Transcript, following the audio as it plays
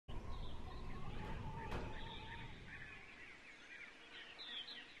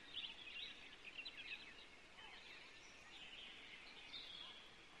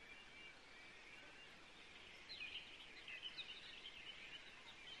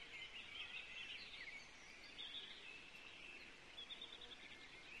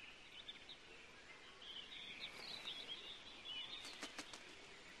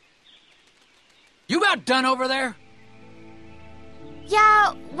about done over there?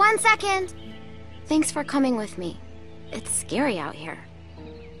 Yeah, 1 second. Thanks for coming with me. It's scary out here.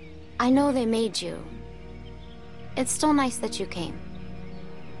 I know they made you. It's still nice that you came.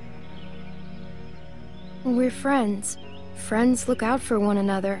 We're friends. Friends look out for one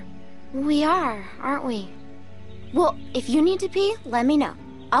another. We are, aren't we? Well, if you need to pee, let me know.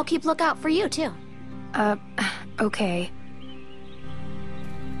 I'll keep lookout for you, too. Okay.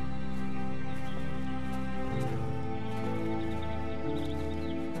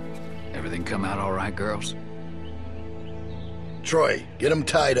 Everything come out all right, girls? Troy, get them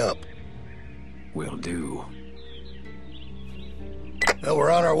tied up. Will do. Well,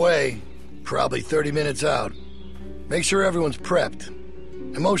 we're on our way. Probably 30 minutes out. Make sure everyone's prepped.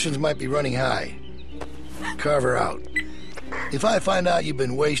 Emotions might be running high. Carver out. If I find out you've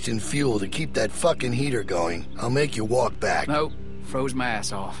been wasting fuel to keep that fucking heater going, I'll make you walk back. Nope. Froze my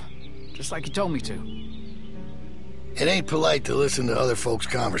ass off. Just like you told me to. It ain't polite to listen to other folks'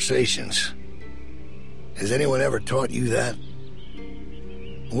 conversations. Has anyone ever taught you that?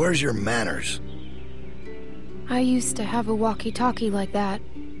 Where's your manners? I used to have a walkie-talkie like that.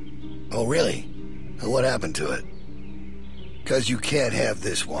 Oh, really? And what happened to it? 'Cause you can't have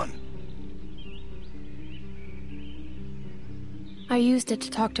this one. I used it to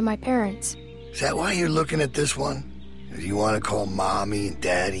talk to my parents. Is that why you're looking at this one? Do you want to call Mommy and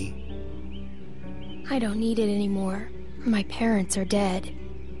Daddy? I don't need it anymore. My parents are dead.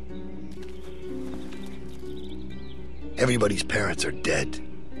 Everybody's parents are dead.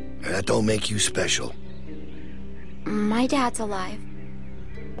 That don't make you special. My dad's alive.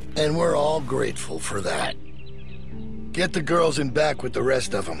 And we're all grateful for that. Get the girls in back with the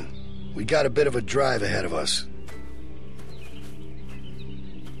rest of them. We got a bit of a drive ahead of us.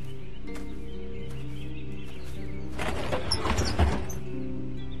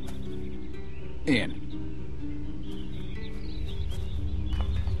 In.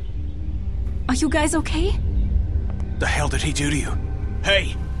 Are you guys okay? The hell did he do to you?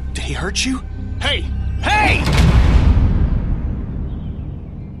 Hey, did he hurt you? Hey! Hey!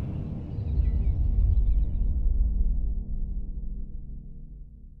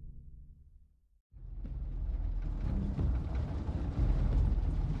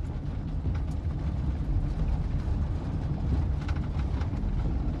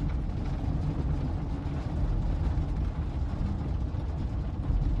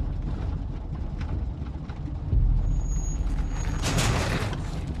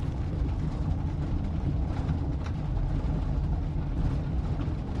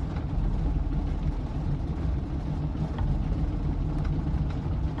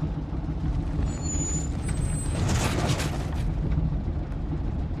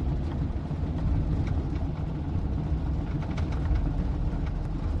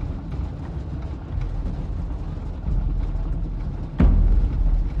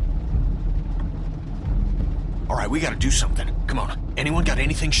 We gotta do something. Come on. Anyone got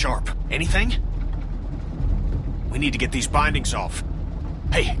anything sharp? Anything? We need to get these bindings off.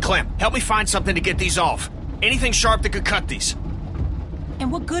 Hey, Clem, help me find something to get these off. Anything sharp that could cut these.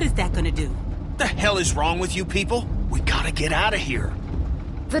 And what good is that gonna do? The hell is wrong with you people? We gotta get out of here.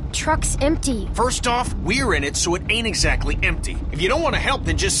 The truck's empty. First off, we're in it, so it ain't exactly empty. If you don't want to help,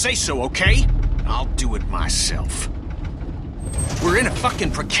 then just say so, okay? I'll do it myself. We're in a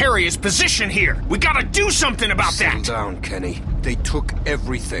fucking precarious position here. We gotta do something about that. Settle down, Kenny. They took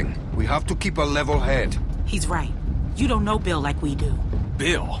everything. We have to keep a level head. He's right. You don't know Bill like we do.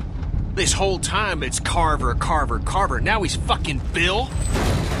 Bill? This whole time it's Carver, Carver, Carver. Now he's fucking Bill?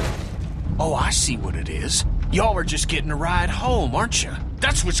 Oh, I see what it is. Y'all are just getting a ride home, aren't you?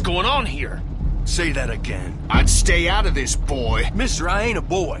 That's what's going on here. Say that again. I'd stay out of this, boy. Mister, I ain't a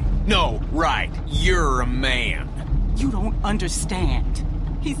boy. No, right. You're a man. You don't understand.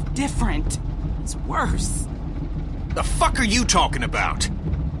 He's different. It's worse. The fuck are you talking about?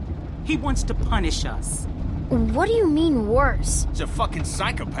 He wants to punish us. What do you mean worse? He's a fucking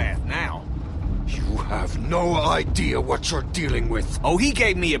psychopath now. You have no idea what you're dealing with. Oh, he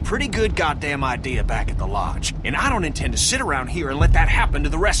gave me a pretty good goddamn idea back at the lodge. And I don't intend to sit around here and let that happen to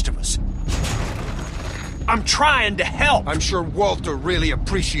the rest of us. I'm trying to help. I'm sure Walter really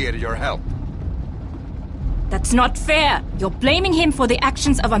appreciated your help. That's not fair. You're blaming him for the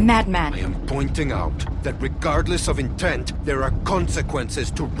actions of a madman. I am pointing out that regardless of intent, there are consequences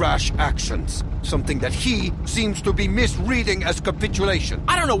to rash actions. Something that he seems to be misreading as capitulation.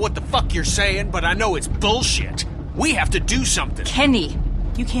 I don't know what the fuck you're saying, but I know it's bullshit. We have to do something. Kenny.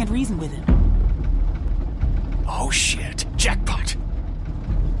 You can't reason with him. Oh shit. Jackpot.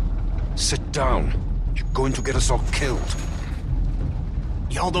 Sit down. You're going to get us all killed.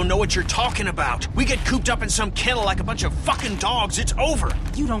 Y'all don't know what you're talking about. We get cooped up in some kennel like a bunch of fucking dogs, it's over.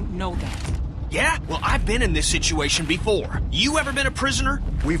 You don't know that. Yeah? Well, I've been in this situation before. You ever been a prisoner?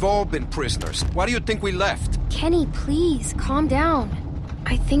 We've all been prisoners. Why do you think we left? Kenny, please, calm down.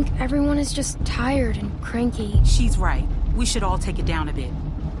 I think everyone is just tired and cranky. She's right. We should all take it down a bit.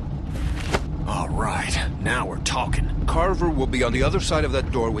 All right, now we're talking. Carver will be on the other side of that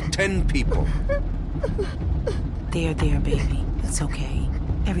door with 10 people. There, baby. It's okay.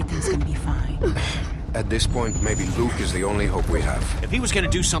 Everything's gonna be fine. At this point, maybe Luke is the only hope we have. If he was gonna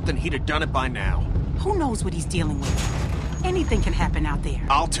do something, he'd have done it by now. Who knows what he's dealing with? Anything can happen out there.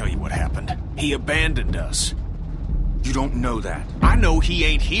 I'll tell you what happened. He abandoned us. You don't know that. I know he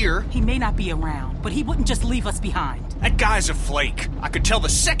ain't here. He may not be around, but he wouldn't just leave us behind. That guy's a flake. I could tell the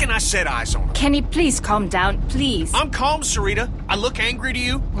second I set eyes on him. Kenny, please calm down, please. I'm calm, Sarita. I look angry to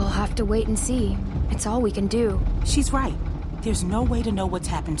you? We'll have to wait and see. It's all we can do. She's right. There's no way to know what's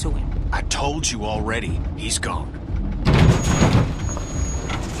happened to him. I told you already. He's gone.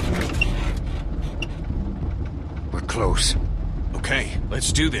 We're close. Okay,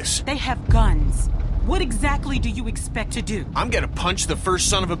 let's do this. They have guns. What exactly do you expect to do? I'm gonna punch the first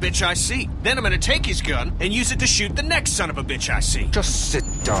son of a bitch I see. Then I'm gonna take his gun and use it to shoot the next son of a bitch I see. Just sit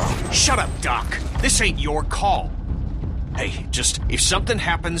down. Shut up, Doc. This ain't your call. Hey, just, if something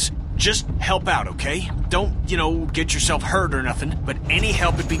happens, just help out, okay? Don't, get yourself hurt or nothing, but any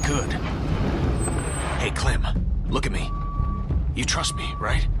help would be good. Hey, Clem, look at me. You trust me,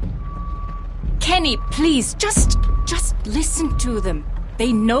 right? Kenny, please, just listen to them.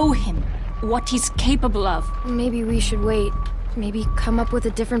 They know him, what he's capable of. Maybe we should wait. Maybe come up with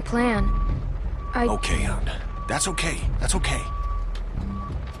a different plan. Okay, hon. That's okay. That's okay.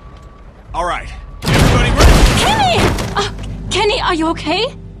 All right. Everybody ready? Kenny! Kenny, are you okay?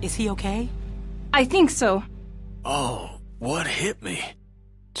 Is he okay? I think so. Oh, what hit me?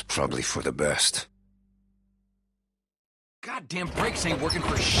 It's probably for the best. Goddamn brakes ain't working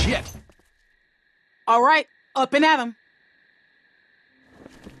for shit. All right, up and at him.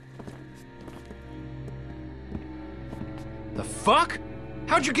 The fuck?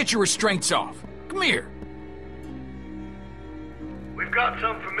 How'd you get your restraints off? Come here. We've got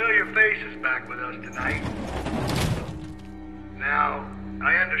some familiar faces back with us tonight. Now,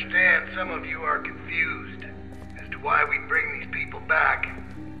 I understand some of you are confused as to why we bring these people back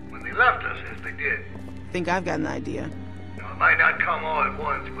when they left us as they did. Think I've got an idea. Now, it might not come all at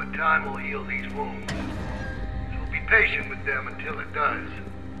once, but time will heal these wounds. So be patient with them until it does.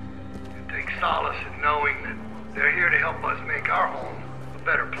 And take solace in knowing that they're here to help us make our home a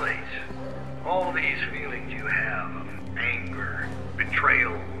better place. All these feelings you have of anger,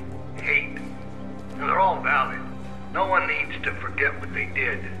 betrayal, hate, they're all valid. No one needs to forget what they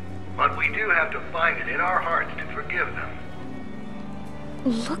did, but we do have to find it in our hearts to forgive them.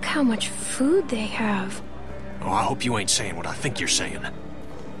 Look how much food they have. Oh, I hope you ain't saying what I think you're saying.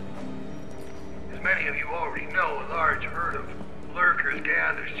 As many of you already know, a large herd of lurkers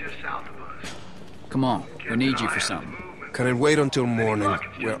gathers just south of us. Come on, we need you for something. Can it wait until morning?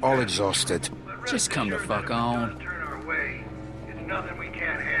 We're all exhausted. Just come the fuck on. Turn our way. It's nothing we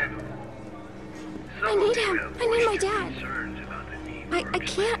can't handle. I need him. I need my dad. I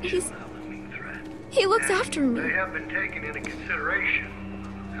can't. He looks after me. They have been taken into consideration.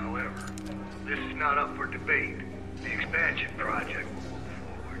 However, this is not up for debate. The expansion project will move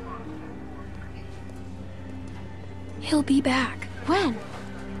forward. He'll be back. When?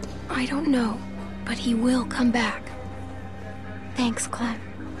 I don't know, but he will come back. Thanks, Clem.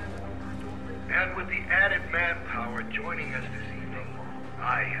 And with the added manpower joining us this evening,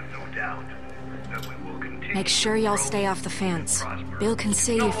 I have no doubt that we will continue. Make sure y'all stay off the fence. Bill can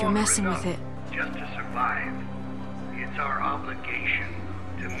see you if you're messing with it. Just to survive, it's our obligation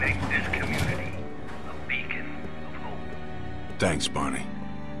to make this community a beacon of hope. Thanks, Barney.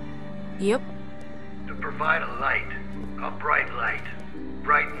 Yep. To provide a light, a bright light,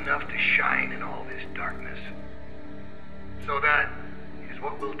 bright enough to shine in all this darkness. So that is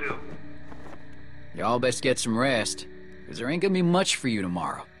what we'll do. Y'all best get some rest, because there ain't gonna be much for you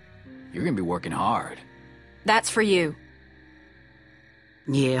tomorrow. You're gonna be working hard. That's for you.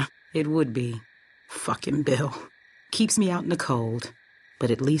 Yeah, it would be. Fucking Bill. Keeps me out in the cold,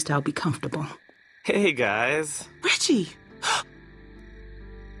 but at least I'll be comfortable. Hey, guys. Reggie!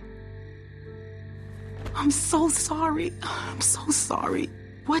 I'm so sorry. I'm so sorry.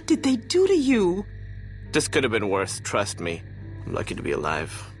 What did they do to you? This could have been worse, trust me. I'm lucky to be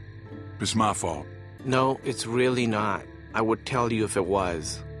alive. It's my fault. No, it's really not. I would tell you if it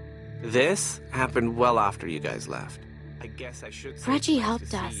was. This happened well after you guys left. I guess I should say Reggie it's nice helped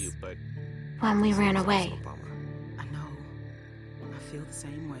to see us you, but when we ran away. also a bummer. I know. I feel the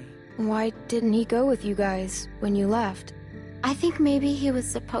same way. Why didn't he go with you guys when you left? I think maybe he was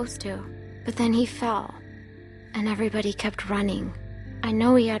supposed to, but then he fell, and everybody kept running. I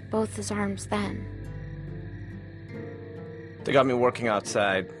know he had both his arms then. They got me working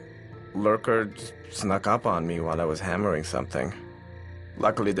outside. Lurker snuck up on me while I was hammering something.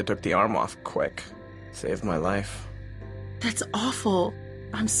 Luckily, they took the arm off quick. Saved my life. That's awful.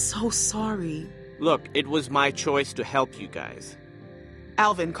 I'm so sorry. Look, it was my choice to help you guys.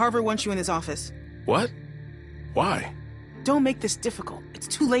 Alvin, Carver wants you in his office. What? Why? Don't make this difficult. It's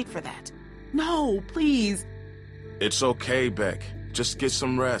too late for that. No, please. It's okay, Beck. Just get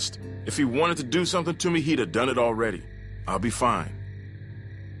some rest. If he wanted to do something to me, he'd have done it already. I'll be fine.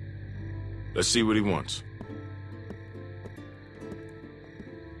 Let's see what he wants.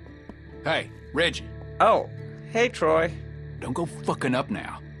 Hey, Reggie. Oh, hey, Troy. Don't go fucking up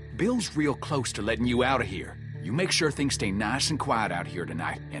now. Bill's real close to letting you out of here. You make sure things stay nice and quiet out here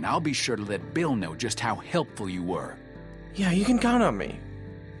tonight, and I'll be sure to let Bill know just how helpful you were. Yeah, you can count on me.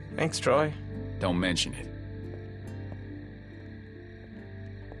 Thanks, Troy. Don't mention it.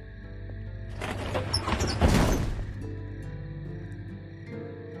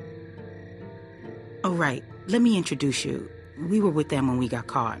 Oh, right. Let me introduce you. We were with them when we got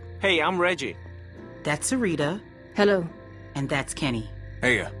caught. Hey, I'm Reggie. That's Sarita. Hello. And that's Kenny.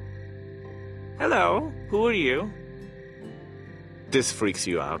 Hey, Hello. Who are you? This freaks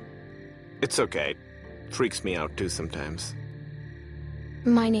you out. It's okay. Freaks me out too sometimes.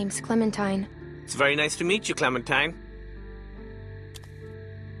 My name's Clementine. It's very nice to meet you, Clementine.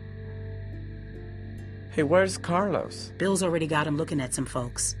 Hey, where's Carlos? Bill's already got him looking at some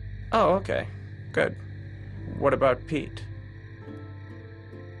folks. Oh, okay. Good. What about Pete?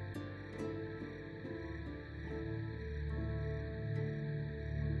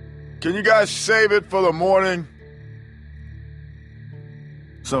 Can you guys save it for the morning?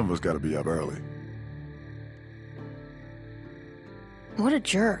 Some of us gotta be up early. What a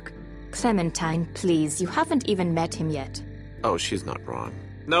jerk. Clementine, please, you haven't even met him yet. Oh, she's not wrong.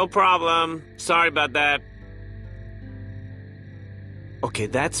 No problem. Sorry about that. Okay,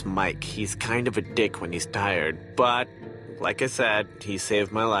 that's Mike. He's kind of a dick when he's tired, but like I said, he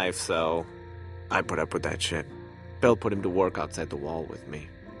saved my life, so I put up with that shit. Bill put him to work outside the wall with me.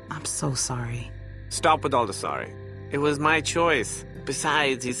 I'm so sorry. Stop with all the sorry. It was my choice.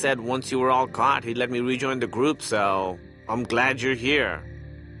 Besides, he said once you were all caught, he'd let me rejoin the group, so I'm glad you're here.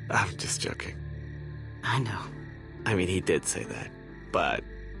 I'm just joking. I know. I mean, he did say that, but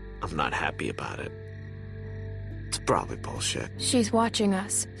I'm not happy about it. It's probably bullshit. She's watching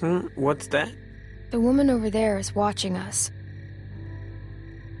us. What's that? The woman over there is watching us.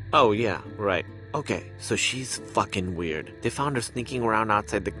 Oh, yeah, right. Okay, so she's fucking weird. They found her sneaking around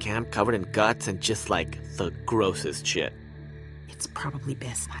outside the camp covered in guts and just like the grossest shit. It's probably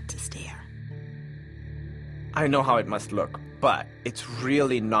best not to stare. I know how it must look, but it's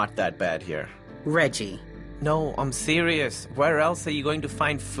really not that bad here. Reggie. No, I'm serious. Where else are you going to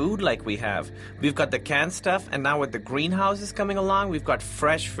find food like we have? We've got the canned stuff, and now with the greenhouses coming along, we've got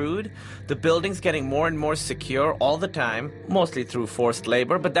fresh food. The building's getting more and more secure all the time, mostly through forced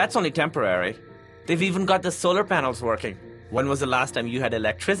labor, but that's only temporary. They've even got the solar panels working. When was the last time you had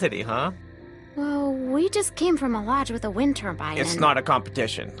electricity, huh? Well, we just came from a lodge with a wind turbine. It's not a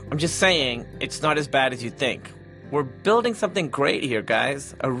competition. I'm just saying, it's not as bad as you think. We're building something great here,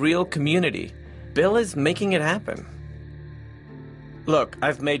 guys. A real community. Bill is making it happen. Look,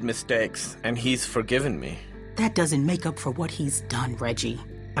 I've made mistakes, and he's forgiven me. That doesn't make up for what he's done, Reggie.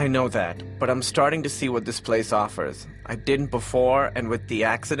 I know that, but I'm starting to see what this place offers. I didn't before, and with the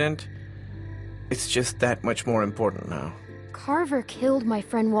accident, it's just that much more important now. Carver killed my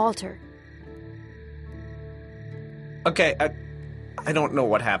friend Walter. Okay, I don't know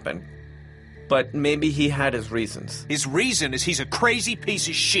what happened, but maybe he had his reasons. His reason is he's a crazy piece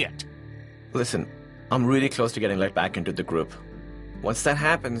of shit. Listen, I'm really close to getting let back into the group. Once that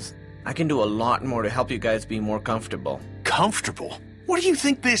happens, I can do a lot more to help you guys be more comfortable. Comfortable? What do you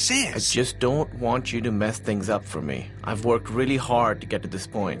think this is? I just don't want you to mess things up for me. I've worked really hard to get to this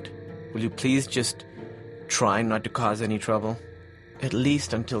point. Will you please just try not to cause any trouble? At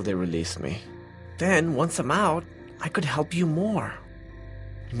least until they release me. Then, once I'm out, I could help you more.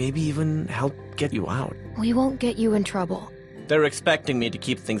 Maybe even help get you out. We won't get you in trouble. They're expecting me to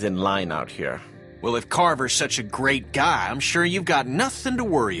keep things in line out here. Well, if Carver's such a great guy, I'm sure you've got nothing to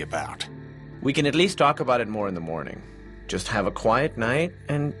worry about. We can at least talk about it more in the morning. Just have a quiet night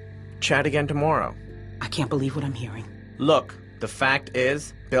and chat again tomorrow. I can't believe what I'm hearing. Look, the fact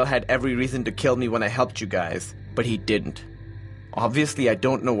is, Bill had every reason to kill me when I helped you guys, but he didn't. Obviously, I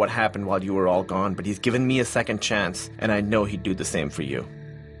don't know what happened while you were all gone, but he's given me a second chance, and I know he'd do the same for you.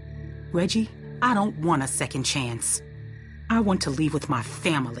 Reggie, I don't want a second chance. I want to leave with my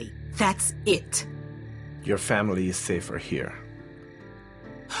family. That's it. Your family is safer here.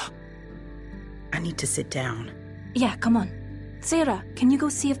 I need to sit down. Yeah, come on. Sarah, can you go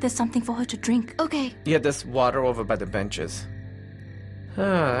see if there's something for her to drink? Okay. Yeah, there's water over by the benches.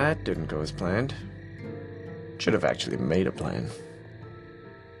 That didn't go as planned. Should have actually made a plan.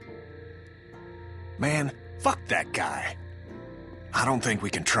 Man, fuck that guy. I don't think we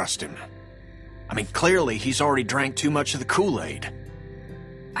can trust him. I mean, clearly he's already drank too much of the Kool-Aid.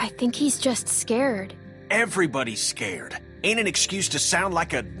 I think he's just scared. Everybody's scared. Ain't an excuse to sound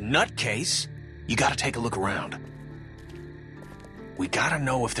like a nutcase. You gotta take a look around. We gotta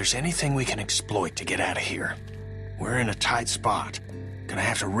know if there's anything we can exploit to get out of here. We're in a tight spot. Gonna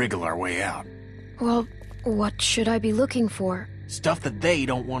have to wriggle our way out. Well, what should I be looking for? Stuff that they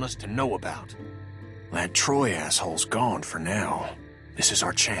don't want us to know about. That Troy asshole's gone for now. This is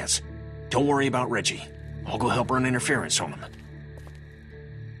our chance. Don't worry about Reggie. I'll go help run interference on him.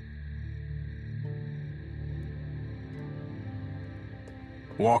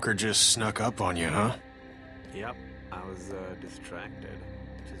 Walker just snuck up on you, huh? Yep, I was distracted.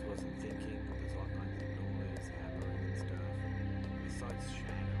 Just wasn't thinking. There's all kinds of noise hammering and stuff. Besides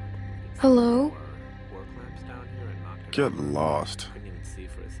Shadow. Hello? Work lamps down here and knocked it Get out. lost. Couldn't even see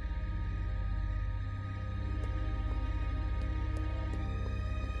for a second.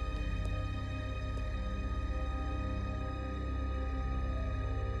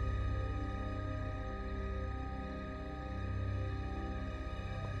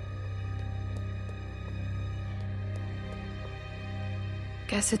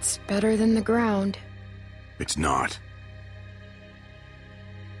 Guess it's better than the ground. It's not.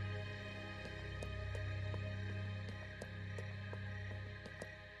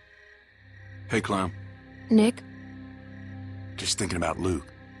 Hey, Clown. Nick? Just thinking about Luke.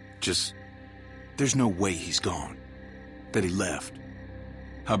 There's no way he's gone. That he left.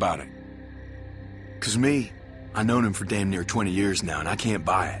 How about it? 'Cause me, I've known him for damn near 20 years now, and I can't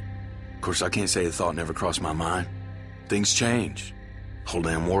buy it. Of course, I can't say the thought never crossed my mind. Things change. Whole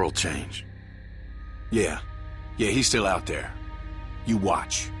damn world changed. Yeah, he's still out there. You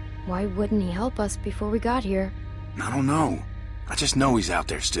watch. Why wouldn't he help us before we got here? I don't know. I just know he's out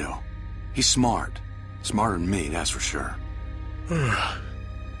there still. He's smart. Smarter than me, that's for sure.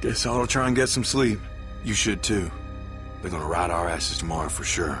 Guess I'll try and get some sleep. You should too. They're gonna ride our asses tomorrow for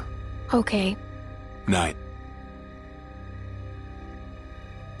sure. Okay. Night.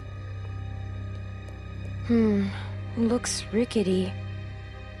 Looks rickety.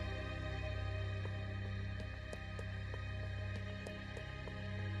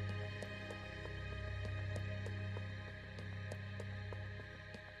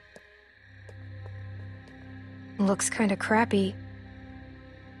 Looks kinda crappy.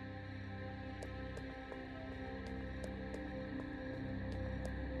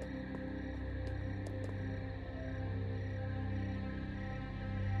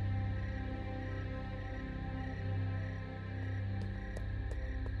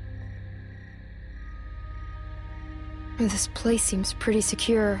 This place seems pretty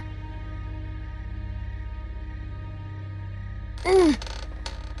secure.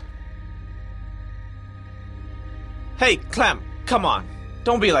 Hey, Clem, come on.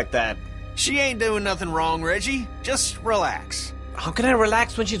 Don't be like that. She ain't doing nothing wrong, Reggie. Just relax. How can I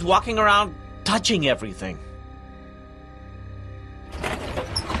relax when she's walking around touching everything?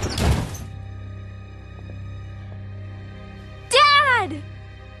 Dad!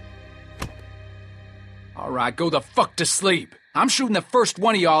 All right, go the fuck to sleep. I'm shooting the first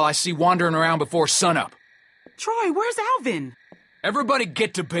one of y'all I see wandering around before sunup. Troy, where's Alvin? Everybody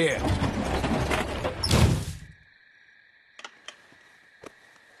get to bed.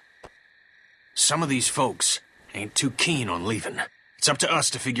 Some of these folks ain't too keen on leaving. It's up to us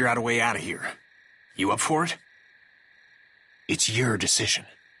to figure out a way out of here. You up for it? It's your decision.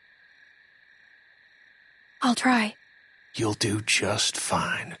 I'll try. You'll do just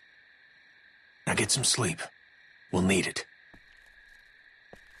fine. Now get some sleep. We'll need it.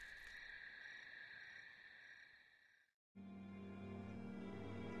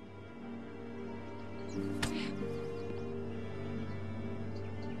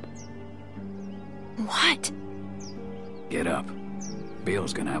 What? Get up.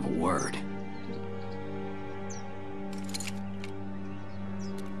 Bill's gonna have a word.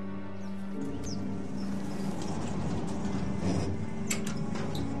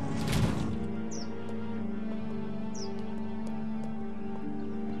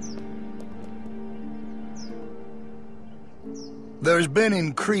 There's been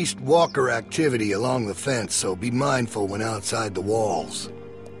increased walker activity along the fence, so be mindful when outside the walls.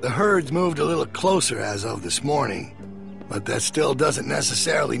 The herd's moved a little closer as of this morning, but that still doesn't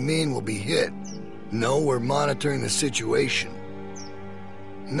necessarily mean we'll be hit. No, we're monitoring the situation.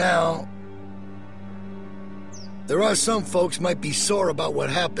 Now, there are some folks might be sore about what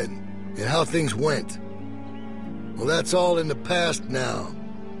happened and how things went. Well, that's all in the past now.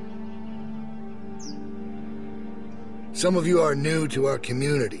 Some of you are new to our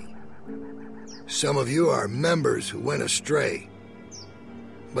community. Some of you are members who went astray.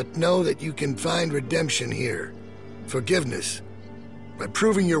 But know that you can find redemption here, forgiveness, by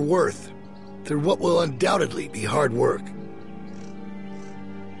proving your worth through what will undoubtedly be hard work.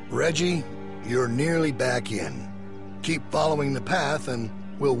 Reggie, you're nearly back in. Keep following the path and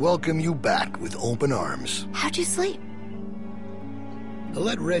we'll welcome you back with open arms. How'd you sleep? I'll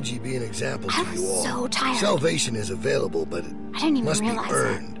let Reggie be an example to you all. I was so tired. Salvation is available, but it I didn't even must be realize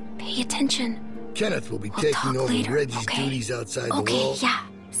earned. it. Pay attention. Kenneth will be We'll taking talk over later, Reggie's okay? duties outside the Okay, walls. yeah.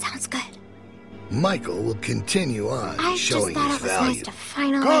 Sounds good. Michael will continue on I just showing thought his it was value. nice to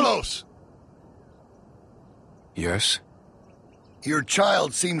finally... Carlos! Yes? Your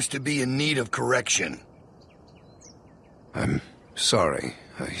child seems to be in need of correction. I'm sorry.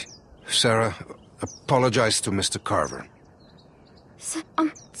 Sarah, apologize to Mr. Carver.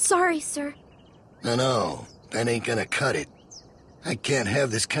 I'm sorry, sir. No, that ain't gonna cut it. I can't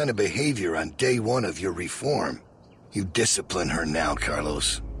have this kind of behavior on day one of your reform. You discipline her now,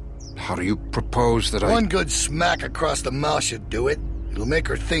 Carlos. How do you propose that One good smack across the mouth should do it. It'll make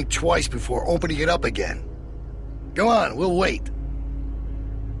her think twice before opening it up again. Go on, we'll wait.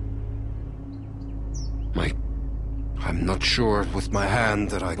 I'm not sure with my hand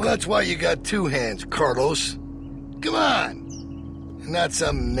that I Well, that's why you got two hands, Carlos. Come on. Not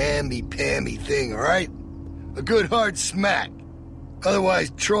some namby-pamby thing, all right? A good hard smack.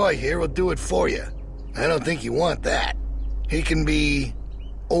 Otherwise, Troy here will do it for you. I don't think you want that. He can be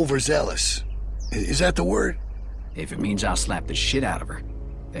overzealous. Is that the word? If it means I'll slap the shit out of her,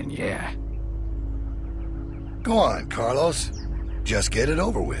 then yeah. Go on, Carlos. Just get it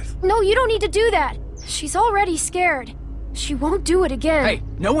over with. No, you don't need to do that. She's already scared. She won't do it again. Hey,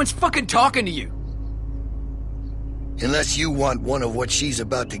 no one's fucking talking to you. Unless you want one of what she's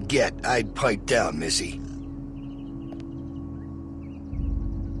about to get, I'd pipe down, Missy.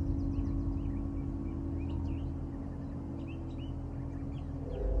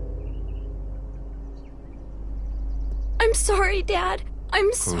 I'm sorry, Dad.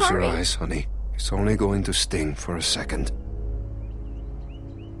 I'm sorry. Close your eyes, honey. It's only going to sting for a second.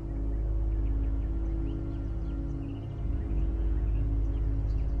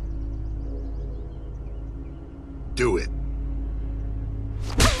 Do it.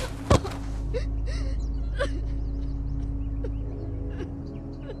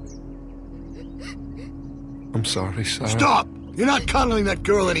 I'm sorry, Sarah. Stop! You're not cuddling that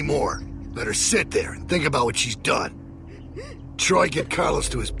girl anymore. Let her sit there and think about what she's done. Troy, get Carlos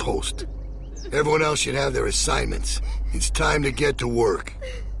to his post. Everyone else should have their assignments. It's time to get to work.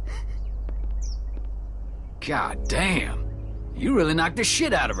 God damn. You really knocked the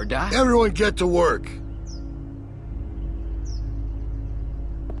shit out of her, Doc. Everyone get to work.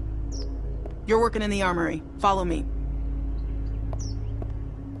 You're working in the armory. Follow me.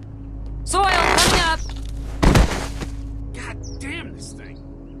 Soil coming up! God damn this thing.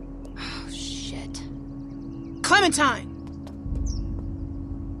 Oh, shit. Clementine!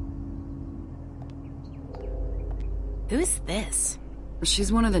 Who's this?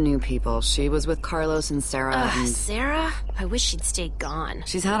 She's one of the new people. She was with Carlos and Sarah and... Sarah? I wish she'd stayed gone.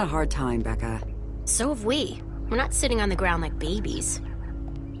 She's had a hard time, Becca. So have we. We're not sitting on the ground like babies.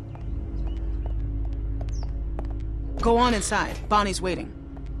 Go on inside. Bonnie's waiting.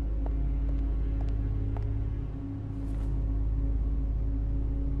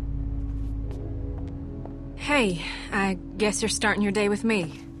 Hey, I guess you're starting your day with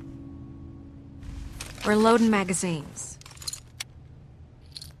me. We're loading magazines.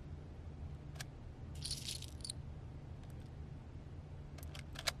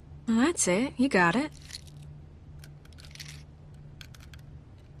 Well, that's it. You got it.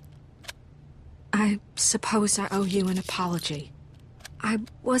 I suppose I owe you an apology. I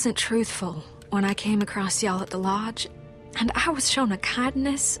wasn't truthful when I came across y'all at the lodge, and I was shown a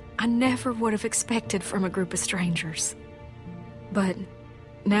kindness I never would have expected from a group of strangers. But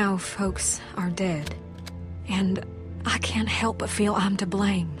now folks are dead, and I can't help but feel I'm to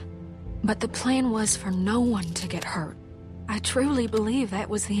blame. But the plan was for no one to get hurt. I truly believe that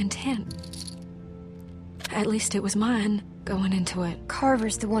was the intent. At least it was mine, going into it.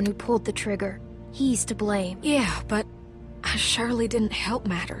 Carver's the one who pulled the trigger. He's to blame. Yeah, but I surely didn't help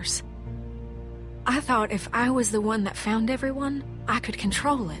matters. I thought if I was the one that found everyone, I could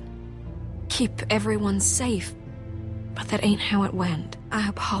control it. Keep everyone safe. But that ain't how it went. I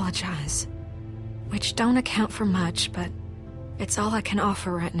apologize. Which don't account for much, but it's all I can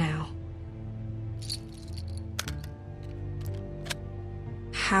offer right now.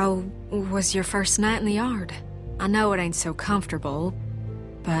 How was your first night in the yard? I know it ain't so comfortable,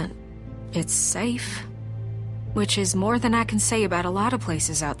 but it's safe. Which is more than I can say about a lot of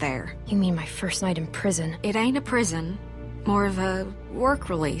places out there. You mean my first night in prison? It ain't a prison. More of a work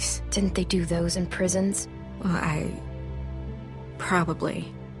release. Didn't they do those in prisons? Well,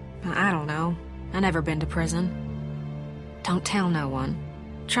 probably. I don't know. I never been to prison. Don't tell no one.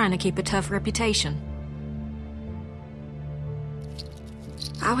 Trying to keep a tough reputation.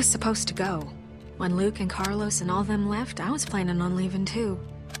 I was supposed to go. When Luke and Carlos and all them left, I was planning on leaving too.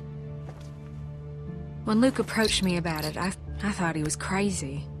 When Luke approached me about it, I thought he was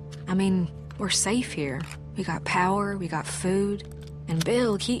crazy. I mean, we're safe here. We got power, we got food. And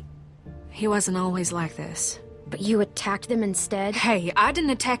Bill, he wasn't always like this. But you attacked them instead? Hey, I didn't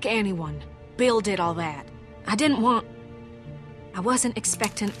attack anyone. Bill did all that. I wasn't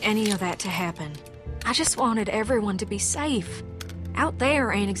expecting any of that to happen. I just wanted everyone to be safe. Out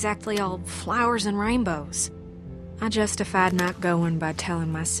there ain't exactly all flowers and rainbows. I justified not going by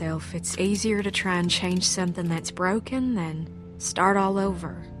telling myself it's easier to try and change something that's broken than start all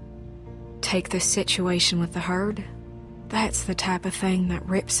over. Take this situation with the herd. That's the type of thing that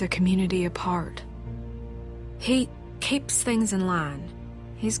rips a community apart. He keeps things in line.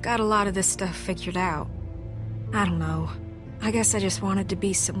 He's got a lot of this stuff figured out. I don't know. I guess I just wanted to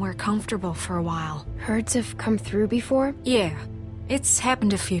be somewhere comfortable for a while. Herds have come through before? Yeah, it's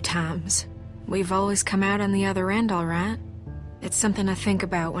happened a few times. We've always come out on the other end all right. It's something I think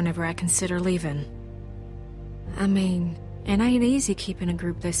about whenever I consider leaving. I mean, it ain't easy keeping a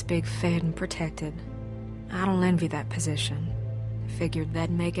group this big fed and protected. I don't envy that position. Figured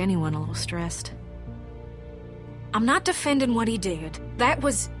that'd make anyone a little stressed. I'm not defending what he did. That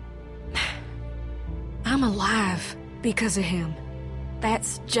was... I'm alive because of him.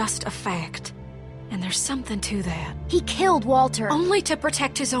 That's just a fact. And there's something to that. He killed Walter. Only to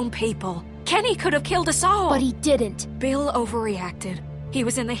protect his own people. Kenny could have killed us all. But he didn't. Bill overreacted. He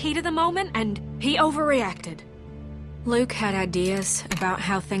was in the heat of the moment, and he overreacted. Luke had ideas about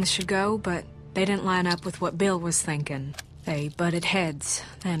how things should go, but they didn't line up with what Bill was thinking. They butted heads.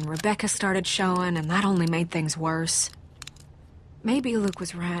 Then Rebecca started showing, and that only made things worse. Maybe Luke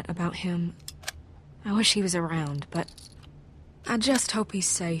was right about him. I wish he was around, but I just hope he's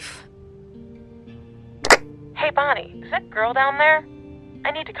safe. Hey, Bonnie, is that girl down there?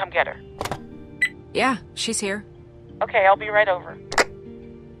 I need to come get her. Yeah, she's here. Okay, I'll be right over.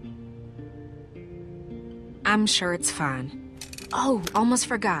 I'm sure it's fine. Oh, almost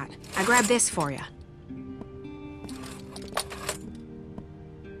forgot. I grabbed this for you.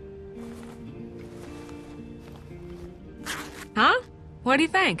 Huh? What do you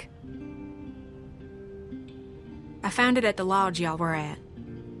think? I found it at the lodge y'all were at.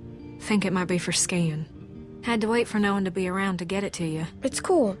 Think it might be for skiing. Had to wait for no one to be around to get it to you. It's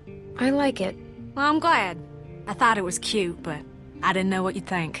cool. I like it. Well, I'm glad. I thought it was cute, but I didn't know what you'd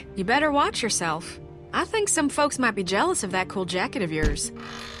think. You better watch yourself. I think some folks might be jealous of that cool jacket of yours.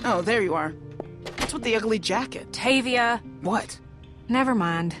 Oh, there you are. What's with the ugly jacket? Tavia! What? Never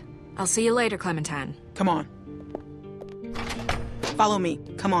mind. I'll see you later, Clementine. Come on. Follow me.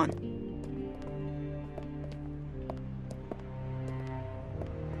 Come on.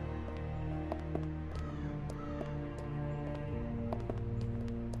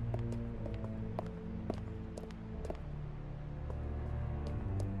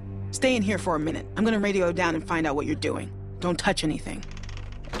 Stay in here for a minute. I'm gonna radio down and find out what you're doing. Don't touch anything.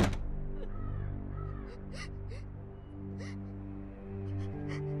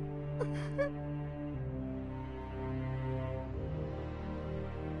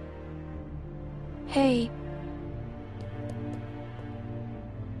 Hey.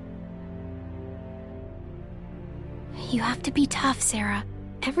 You have to be tough, Sarah.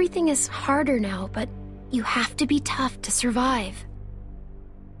 Everything is harder now, but you have to be tough to survive.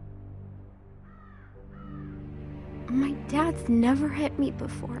 My dad's never hit me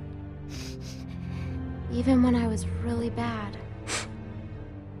before. Even when I was really bad.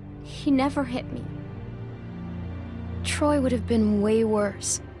 He never hit me. Troy would have been way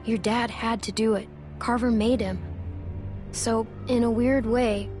worse. Your dad had to do it. Carver made him. So, in a weird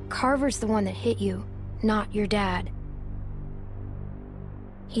way, Carver's the one that hit you, not your dad.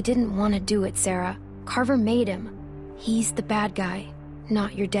 He didn't want to do it, Sarah. Carver made him. He's the bad guy,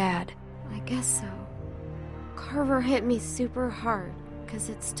 not your dad. I guess so. Carver hit me super hard, because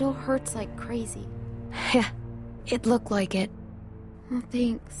it still hurts like crazy. Yeah, it looked like it. Well,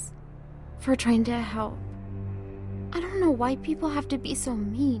 thanks for trying to help. I don't know why people have to be so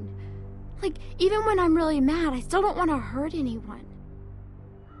mean. Like, even when I'm really mad, I still don't want to hurt anyone.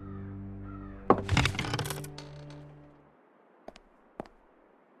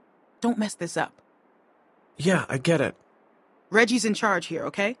 Don't mess this up. Yeah, I get it. Reggie's in charge here,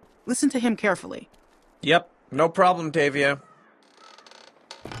 okay? Listen to him carefully. Yep, no problem, Tavia.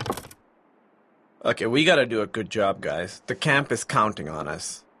 Okay, we gotta do a good job, guys. The camp is counting on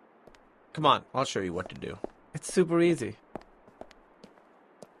us. Come on, I'll show you what to do. It's super easy.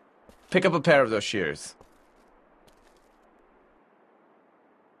 Pick up a pair of those shears.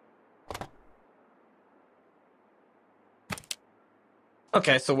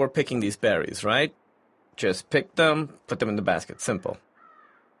 Okay, so we're picking these berries, right? Just pick them, put them in the basket. Simple.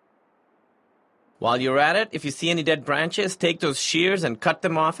 While you're at it, if you see any dead branches, take those shears and cut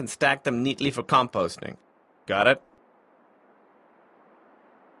them off and stack them neatly for composting. Got it?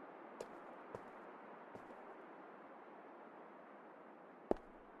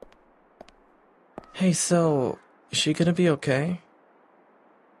 Hey, so, is she gonna be okay?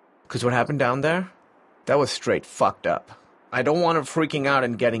 'Cause what happened down there? That was straight fucked up. I don't want her freaking out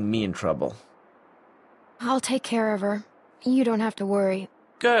and getting me in trouble. I'll take care of her. You don't have to worry.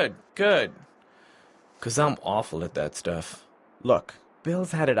 Good, good. 'Cause I'm awful at that stuff. Look,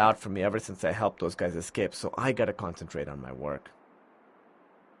 Bill's had it out for me ever since I helped those guys escape, so I gotta concentrate on my work.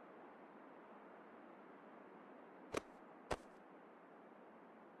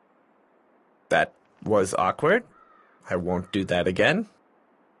 That was awkward. I won't do that again.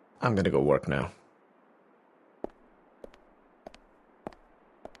 I'm gonna go work now.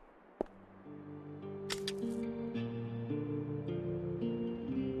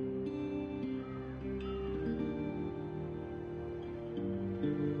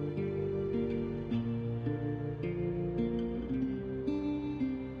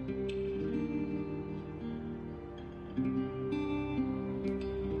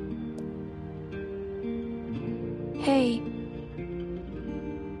 Hey.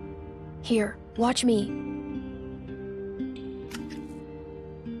 Here, watch me.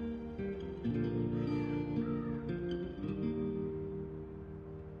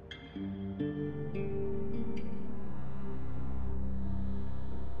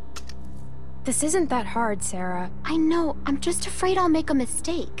 This isn't that hard, Sarah. I know, I'm just afraid I'll make a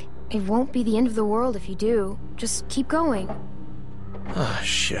mistake. It won't be the end of the world if you do. Just keep going. Oh,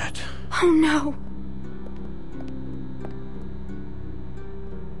 shit. Oh no.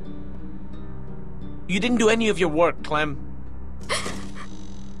 You didn't do any of your work, Clem.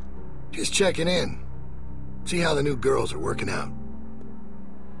 Just checking in. See how the new girls are working out.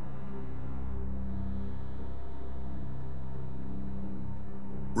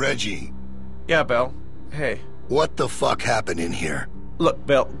 Reggie. Yeah, Bill. Hey. What the fuck happened in here? Look,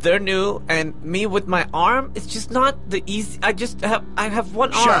 Bill, they're new, and me with my arm, it's just not the easy... I have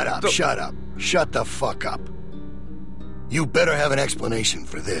one arm. Shut up, shut up. Shut the fuck up. You better have an explanation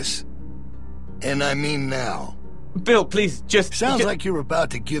for this. And I mean now. Bill, please, just... Sounds like you're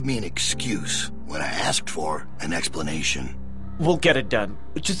about to give me an excuse when I asked for an explanation. We'll get it done.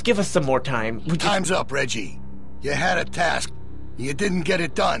 Just give us some more time. Time's up, Reggie. You had a task. You didn't get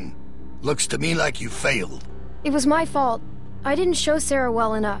it done. Looks to me like you failed. It was my fault. I didn't show Sarah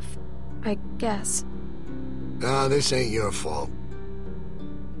well enough. I guess. No, this ain't your fault.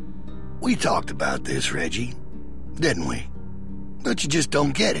 We talked about this, Reggie. Didn't we? But you just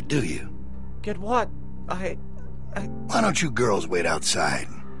don't get it, do you? Get what? I... Why don't you girls wait outside?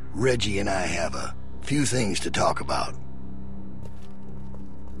 Reggie and I have a few things to talk about.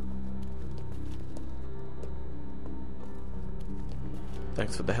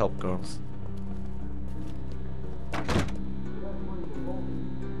 Thanks for the help, girls.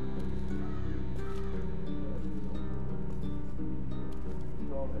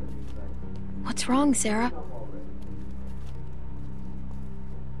 What's wrong, Sarah?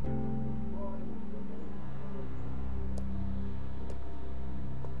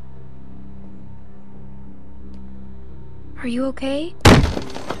 Are you okay?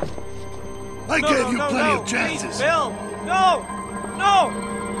 I gave you plenty of chances. Please, Bill! No! No!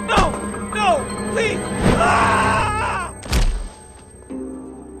 No! No! Please! Ah!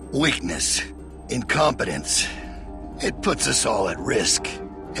 Weakness. Incompetence. It puts us all at risk,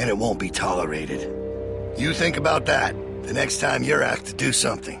 and it won't be tolerated. You think about that the next time you're asked to do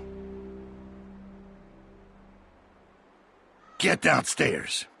something. Get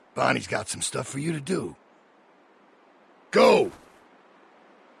downstairs. Bonnie's got some stuff for you to do. Go!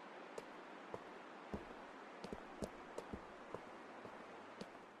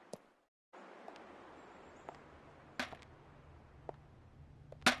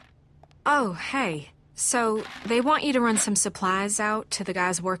 Oh, hey. So, they want you to run some supplies out to the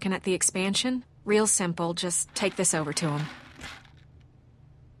guys working at the expansion? Real simple, just take this over to them.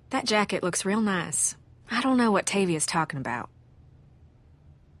 That jacket looks real nice. I don't know what Tavia's talking about.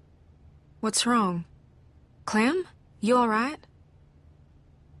 What's wrong? Clem? You alright?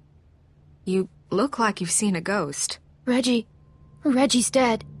 You look like you've seen a ghost. Reggie's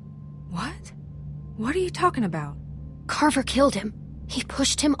dead. What? What are you talking about? Carver killed him. He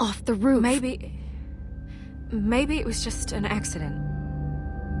pushed him off the roof. Maybe it was just an accident.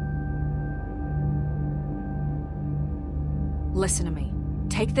 Listen to me.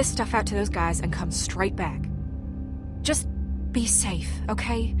 Take this stuff out to those guys and come straight back. Just be safe,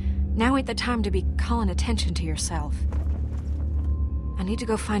 okay? Now ain't the time to be calling attention to yourself. I need to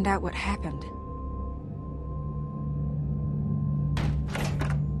go find out what happened.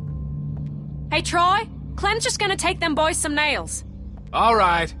 Hey, Troy! Clem's just gonna take them boys some nails. All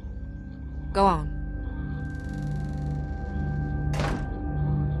right. Go on.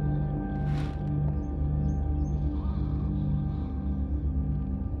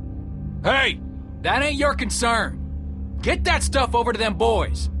 Hey, that ain't your concern. Get that stuff over to them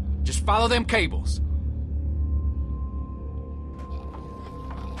boys. Just follow them cables.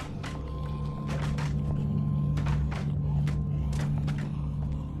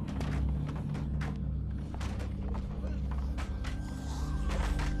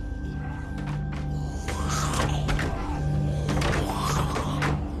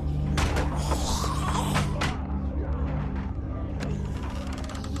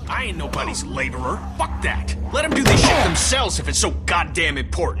 I ain't nobody's laborer. Fuck that. Let them do this shit themselves if it's so goddamn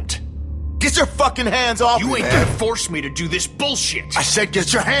important. Get your fucking hands off me, You ain't man. gonna force me to do this bullshit. I said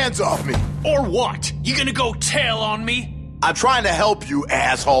get your hands off me. Or what? You gonna go tell on me? I'm trying to help you,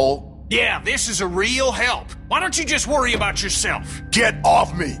 asshole. Yeah, this is a real help. Why don't you just worry about yourself? Get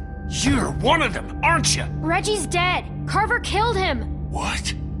off me. You're one of them, aren't you? Reggie's dead. Carver killed him.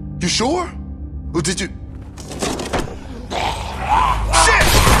 What? You sure? Or did you... Shit!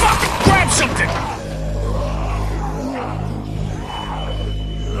 Fuck! Grab something!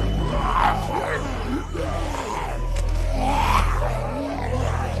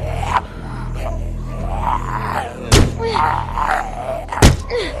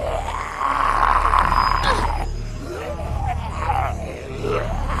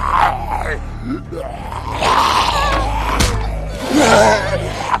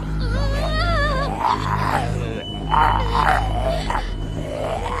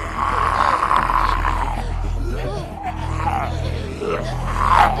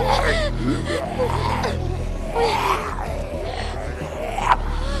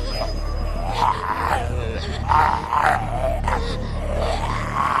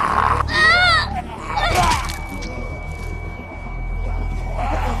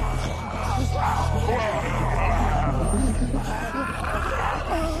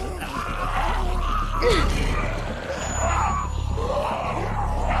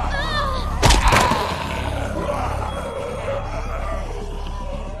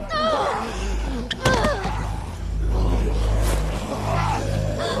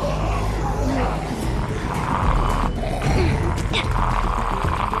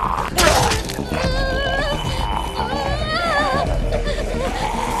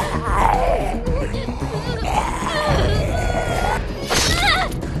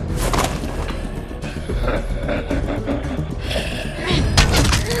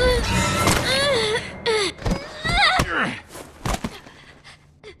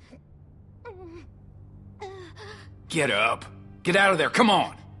 Get up. Get out of there, come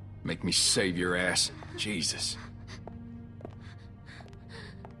on. Make me save your ass. Jesus.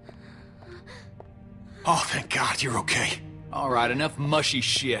 Oh, thank God you're okay. All right, enough mushy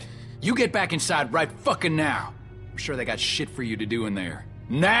shit. You get back inside right fucking now. I'm sure they got shit for you to do in there.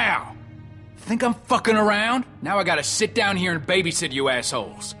 Now! Think I'm fucking around? Now I gotta sit down here and babysit you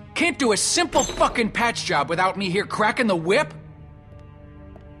assholes. Can't do a simple fucking patch job without me here cracking the whip?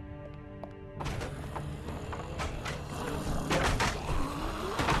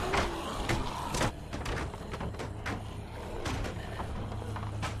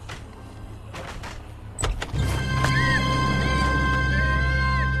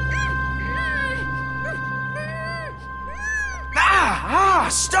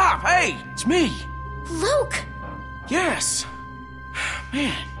 Stop! Hey, it's me. Luke! Yes.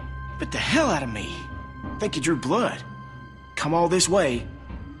 Man, you bit the hell out of me. Think you drew blood. Come all this way.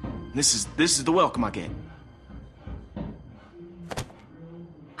 This is the welcome I get.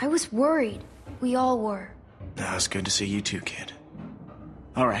 I was worried. We all were. No, it's good to see you too, kid.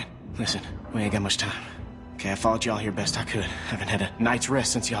 All right, listen, we ain't got much time. Okay, I followed y'all here best I could. Haven't had a night's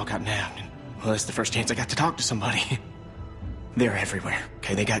rest since y'all got nabbed. And Well, it's the first chance I got to talk to somebody. They're everywhere,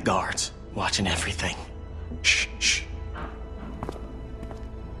 okay? They got guards watching everything. Shh, shh.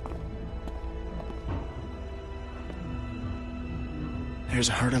 There's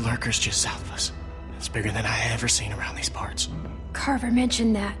a herd of lurkers just south of us. It's bigger than I ever seen around these parts. Carver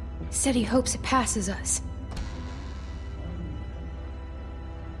mentioned that. Said he hopes it passes us.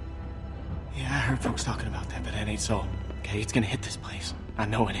 Yeah, I heard folks talking about that, but that ain't so. Okay, it's gonna hit this place. I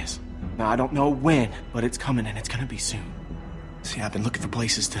know it is. Now, I don't know when, but it's coming and it's gonna be soon. See, I've been looking for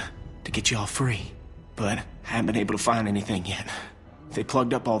places to get you all free, but I haven't been able to find anything yet. They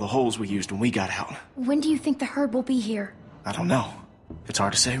plugged up all the holes we used when we got out. When do you think the herd will be here? I don't know. It's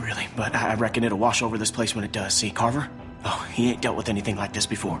hard to say, really, but I reckon it'll wash over this place when it does. See, Carver? Oh, he ain't dealt with anything like this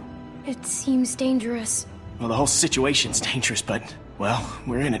before. It seems dangerous. Well, the whole situation's dangerous, but, well,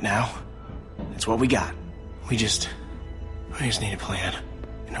 we're in it now. It's what we got. We just need a plan.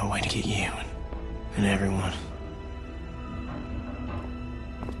 And a way to get you and everyone.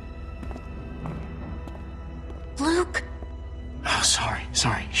 Luke? Oh,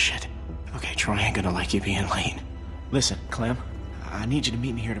 sorry, shit. Okay, Troy ain't gonna like you being late. Listen, Clem, I need you to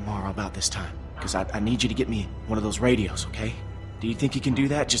meet me here tomorrow about this time. Because I need you to get me one of those radios, okay? Do you think you can do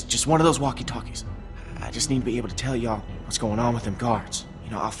that? Just one of those walkie-talkies. I just need to be able to tell y'all what's going on with them guards.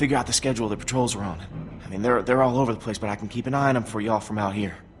 You know, I'll figure out the schedule the patrols are on. I mean, they're all over the place, but I can keep an eye on them for y'all from out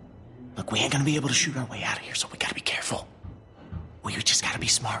here. Look, we ain't gonna be able to shoot our way out of here, so we gotta be careful. We just gotta be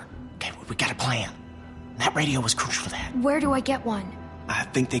smart, okay? We got a plan. That radio was crucial for that. Where do I get one? I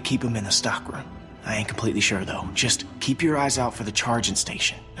think they keep them in the stockroom. I ain't completely sure, though. Just keep your eyes out for the charging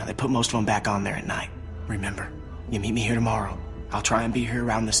station. Now, they put most of them back on there at night. Remember, you meet me here tomorrow. I'll try and be here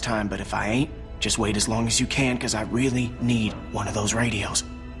around this time, but if I ain't, just wait as long as you can, because I really need one of those radios.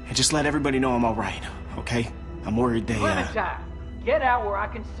 And just let everybody know I'm all right, okay? I'm worried they, Clementine, get out where I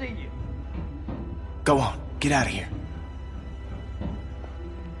can see you. Go on, get out of here.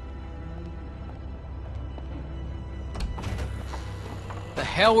 The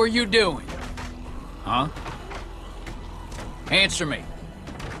hell were you doing? Huh? Answer me.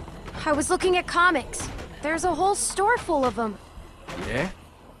 I was looking at comics. There's a whole store full of them. Yeah?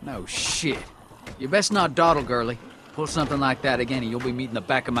 No shit. You best not dawdle, girlie. Pull something like that again and you'll be meeting the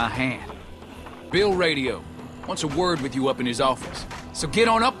back of my hand. Bill Radio wants a word with you up in his office. So get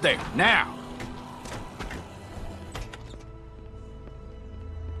on up there, now!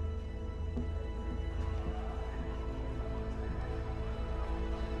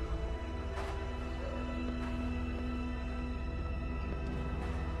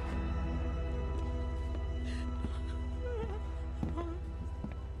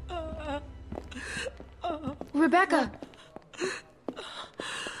 Rebecca!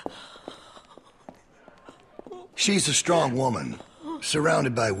 She's a strong woman,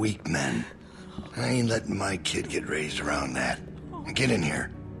 surrounded by weak men. I ain't letting my kid get raised around that. Get in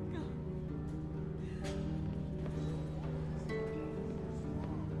here.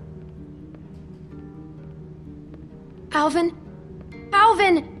 Alvin?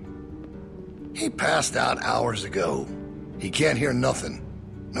 Alvin! He passed out hours ago. He can't hear nothing.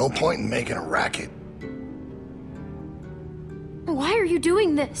 No point in making a racket. Why are you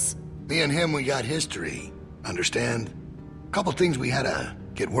doing this? Me and him, we got history. Understand? Couple things we had to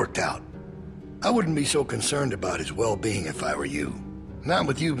get worked out. I wouldn't be so concerned about his well-being if I were you. Not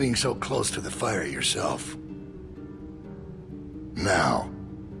with you being so close to the fire yourself. Now.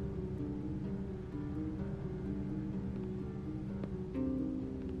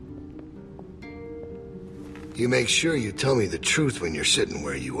 You make sure you tell me the truth when you're sitting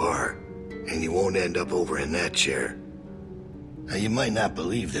where you are, and you won't end up over in that chair. Now, you might not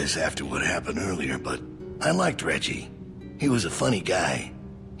believe this after what happened earlier, but I liked Reggie. He was a funny guy.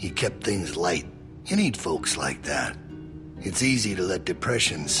 He kept things light. You need folks like that. It's easy to let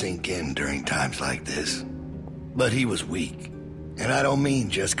depression sink in during times like this. But he was weak. And I don't mean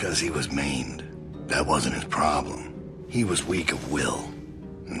just because he was maimed. That wasn't his problem. He was weak of will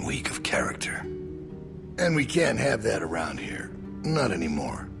and weak of character. And we can't have that around here. Not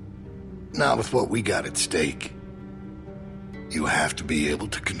anymore. Not with what we got at stake. You have to be able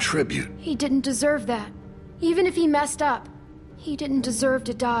to contribute. He didn't deserve that. Even if he messed up, he didn't deserve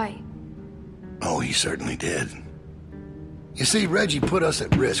to die. Oh, he certainly did. You see, Reggie put us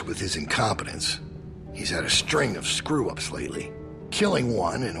at risk with his incompetence. He's had a string of screw-ups lately. Killing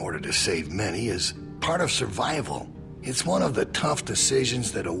one in order to save many is part of survival. It's one of the tough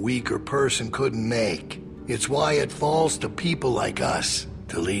decisions that a weaker person couldn't make. It's why it falls to people like us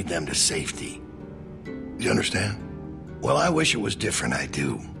to lead them to safety. You understand? Well, I wish it was different, I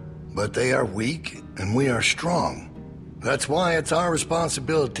do. But they are weak, and we are strong. That's why it's our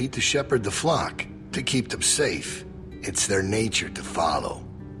responsibility to shepherd the flock, to keep them safe. It's their nature to follow,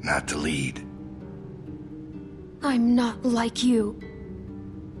 not to lead. I'm not like you.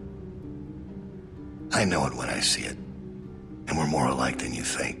 I know it when I see it. And we're more alike than you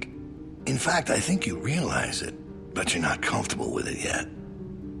think. In fact, I think you realize it, but you're not comfortable with it yet.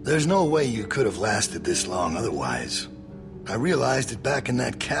 There's no way you could have lasted this long otherwise. I realized it back in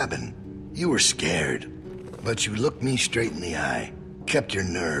that cabin. You were scared, but you looked me straight in the eye, kept your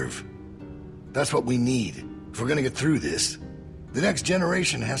nerve. That's what we need if we're gonna get through this. The next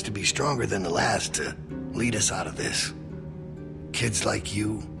generation has to be stronger than the last to lead us out of this. Kids like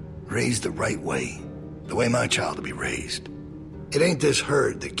you, raised the right way, the way my child will be raised. It ain't this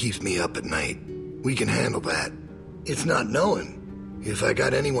herd that keeps me up at night. We can handle that. It's not knowing if I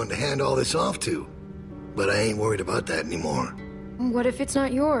got anyone to hand all this off to. But I ain't worried about that anymore. What if it's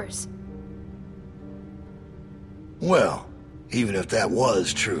not yours? Well, even if that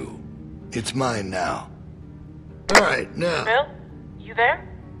was true, it's mine now. All right, now... Bill? You there?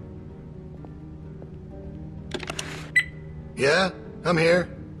 Yeah? I'm here.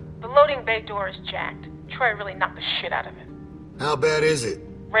 The loading bay door is jacked. Troy really knocked the shit out of it. How bad is it?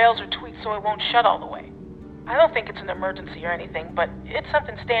 Rails are tweaked so it won't shut all the way. I don't think it's an emergency or anything, but it's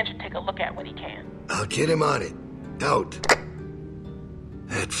something Stan should take a look at when he can. I'll get him on it. Out.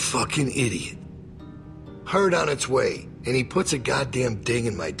 That fucking idiot. Herd on its way, and he puts a goddamn ding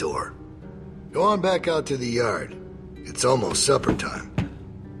in my door. Go on back out to the yard. It's almost supper time.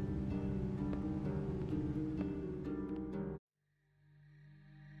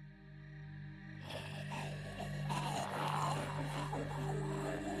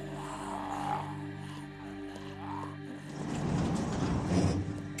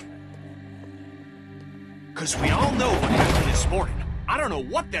 Because we all know what happened this morning. I don't know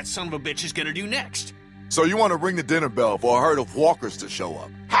what that son of a bitch is gonna do next. So you want to ring the dinner bell for a herd of walkers to show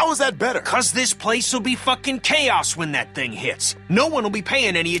up? How is that better? Because this place will be fucking chaos when that thing hits. No one will be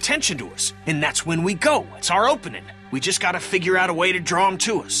paying any attention to us. And that's when we go. It's our opening. We just gotta figure out a way to draw them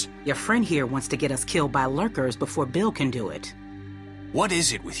to us. Your friend here wants to get us killed by lurkers before Bill can do it. What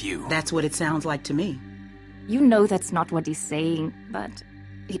is it with you? That's what it sounds like to me. You know that's not what he's saying, but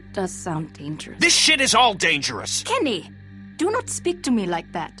it does sound dangerous. This shit is all dangerous. Kenny, do not speak to me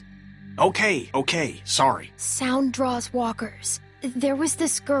like that. Okay, sorry. Sound draws walkers. There was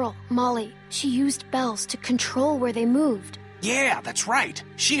this girl, Molly. She used bells to control where they moved. Yeah, that's right.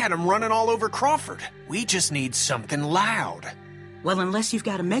 She had them running all over Crawford. We just need something loud. Well, unless you've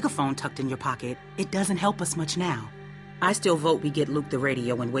got a megaphone tucked in your pocket, it doesn't help us much now. I still vote we get Luke the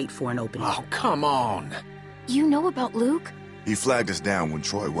radio and wait for an opening. Oh, come on. You know about Luke? He flagged us down when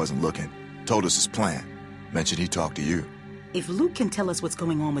Troy wasn't looking. Told us his plan. Mentioned he talked to you. If Luke can tell us what's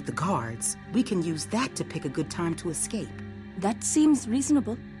going on with the guards, we can use that to pick a good time to escape. That seems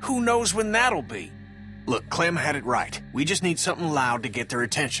reasonable. Who knows when that'll be? Look, Clem had it right. We just need something loud to get their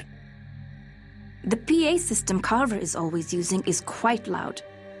attention. The PA system Carver is always using is quite loud.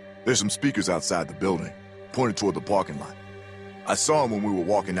 There's some speakers outside the building, pointed toward the parking lot. I saw them when we were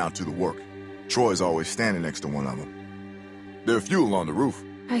walking out to the work. Troy's always standing next to one of them. There are fuel on the roof.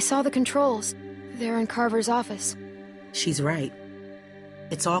 I saw the controls. They're in Carver's office. She's right.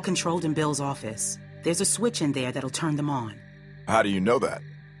 It's all controlled in Bill's office. There's a switch in there that'll turn them on. How do you know that?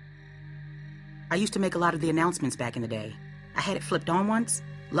 I used to make a lot of the announcements back in the day. I had it flipped on once.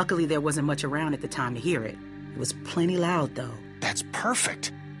 Luckily, there wasn't much around at the time to hear it. It was plenty loud, though. That's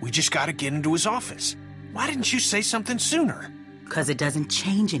perfect. We just gotta get into his office. Why didn't you say something sooner? 'Cause it doesn't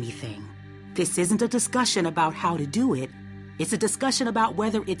change anything. This isn't a discussion about how to do it. It's a discussion about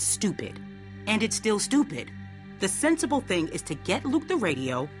whether it's stupid. And it's still stupid. The sensible thing is to get Luke the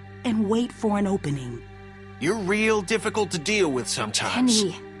radio and wait for an opening. You're real difficult to deal with sometimes.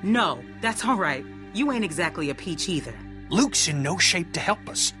 Kenny. No, that's all right. You ain't exactly a peach either. Luke's in no shape to help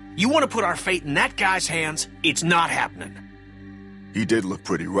us. You want to put our fate in that guy's hands? It's not happening. He did look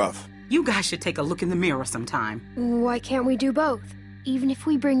pretty rough. You guys should take a look in the mirror sometime. Why can't we do both? Even if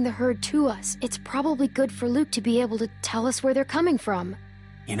we bring the herd to us, it's probably good for Luke to be able to tell us where they're coming from.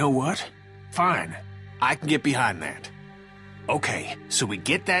 You know what? Fine. I can get behind that. Okay, so we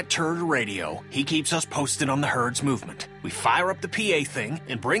get that turd radio. He keeps us posted on the herd's movement. We fire up the PA thing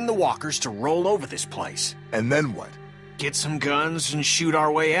and bring the walkers to roll over this place. And then what? Get some guns and shoot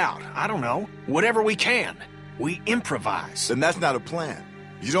our way out. I don't know. Whatever we can. We improvise. Then that's not a plan.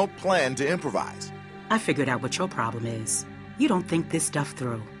 You don't plan to improvise. I figured out what your problem is. You don't think this stuff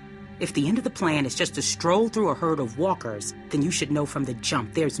through. If the end of the plan is just to stroll through a herd of walkers, then you should know from the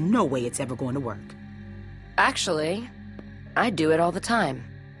jump there's no way it's ever going to work. Actually, I do it all the time.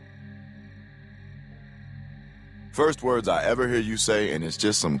 First words I ever hear you say, and it's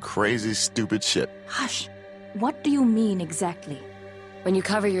just some crazy, stupid shit. Hush. What do you mean exactly? When you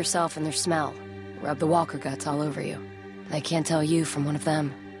cover yourself in their smell, rub the walker guts all over you. They can't tell you from one of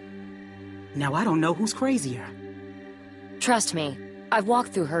them. Now I don't know who's crazier. Trust me, I've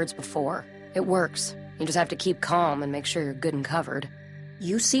walked through herds before. It works. You just have to keep calm and make sure you're good and covered.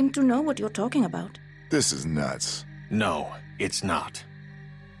 You seem to know what you're talking about. This is nuts. No, it's not.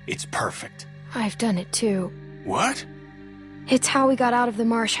 It's perfect. I've done it too. What? It's how we got out of the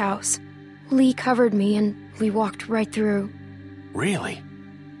marsh house. Lee covered me and we walked right through. Really?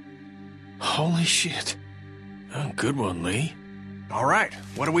 Holy shit. Oh, good one, Lee. All right,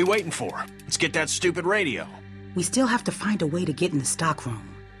 what are we waiting for? Let's get that stupid radio. We still have to find a way to get in the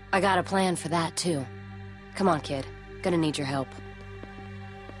stockroom. I got a plan for that too. Come on, kid. Gonna need your help.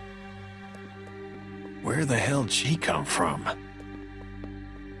 Where the hell'd she come from?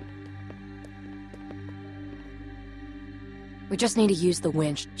 We just need to use the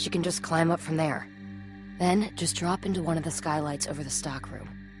winch. She can just climb up from there. Then, just drop into one of the skylights over the stockroom.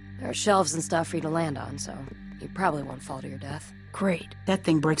 There are shelves and stuff for you to land on, so you probably won't fall to your death. Great. That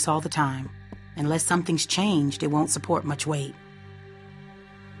thing breaks all the time. Unless something's changed, it won't support much weight.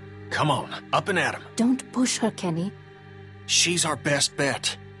 Come on, up and at him. Don't push her, Kenny. She's our best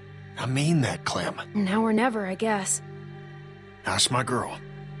bet. I mean that, Clem. Now or never, I guess. That's my girl.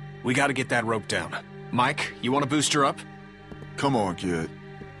 We gotta get that rope down. Mike, you wanna boost her up? Come on, kid.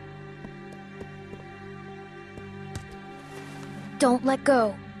 Don't let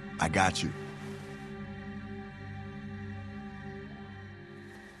go. I got you.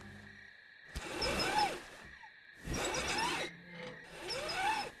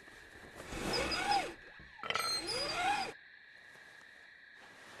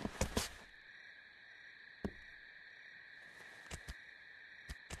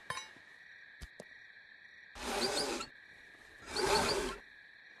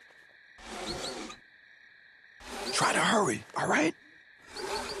 Try to hurry, all right?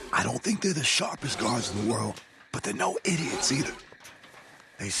 I don't think they're the sharpest guards in the world, but they're no idiots either.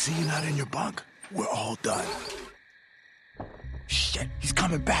 They see you not in your bunk, we're all done. Shit, he's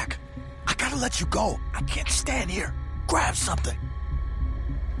coming back. I gotta let you go. I can't stand here. Grab something.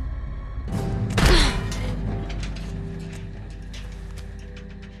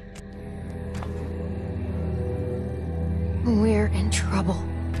 We're in trouble.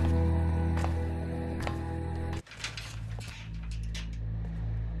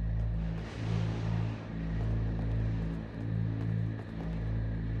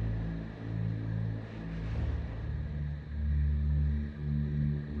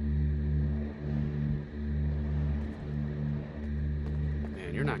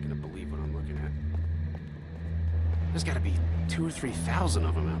 You're not gonna believe what I'm looking at. There's gotta be 2,000 or 3,000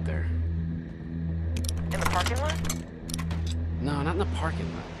 of them out there. In the parking lot? No, not in the parking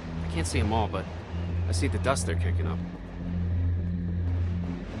lot. I can't see them all, but I see the dust they're kicking up.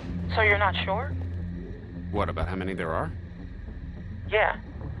 So you're not sure? What, about how many there are? Yeah.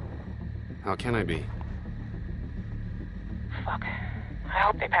 How can I be? Fuck. I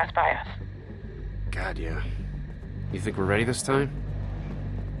hope they pass by us. God, yeah. You think we're ready this time?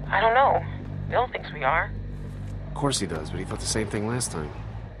 I don't know. Bill thinks we are. Of course he does, but he thought the same thing last time.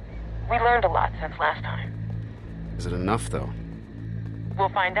 We learned a lot since last time. Is it enough, though? We'll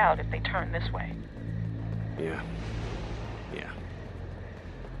find out if they turn this way. Yeah. Yeah.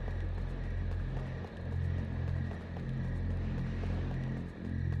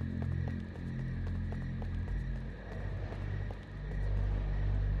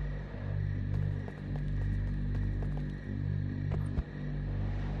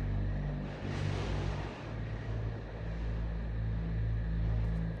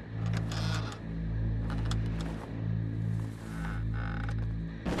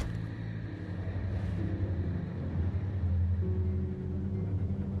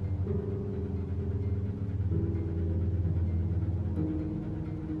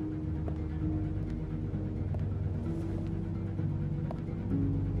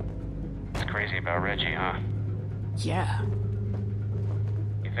 Crazy about Reggie, huh? Yeah.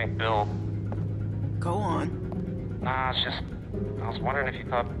 You think Bill... Go on. Nah, it's just... I was wondering if you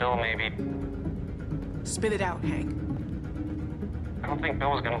thought Bill maybe... Spit it out, Hank. I don't think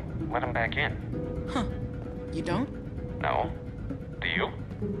Bill was gonna let him back in. Huh. You don't? No. Do you?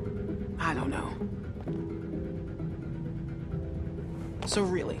 I don't know. So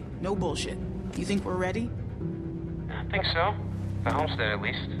really, no bullshit. You think we're ready? I think so. The homestead, at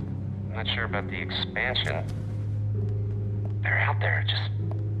least. I'm not sure about the expansion. They're out there just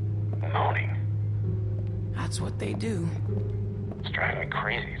moaning. That's what they do. It's driving me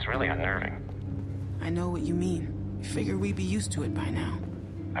crazy. It's really unnerving. I know what you mean. Figure we'd be used to it by now.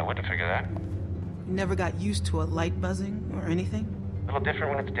 I wouldn't figure that. You never got used to a light buzzing or anything? A little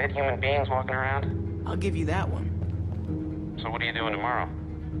different when it's dead human beings walking around. I'll give you that one. So what are you doing tomorrow?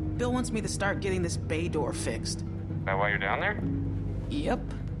 Bill wants me to start getting this bay door fixed. That why you're down there? Yep.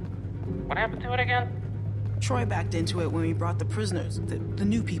 What happened to it again? Troy backed into it when we brought the prisoners, the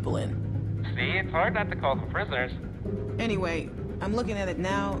new people in. See, it's hard not to call them prisoners. Anyway, I'm looking at it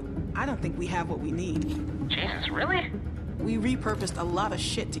now. I don't think we have what we need. Jesus, really? We repurposed a lot of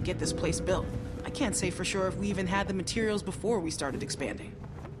shit to get this place built. I can't say for sure if we even had the materials before we started expanding.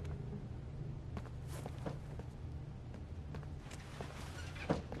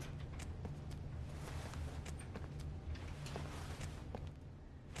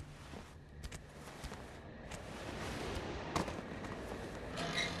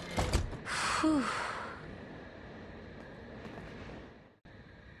 Whew.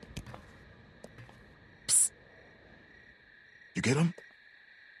 Psst. You get him?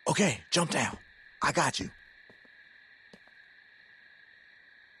 Okay, jump down. I got you.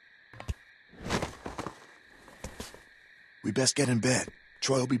 We best get in bed.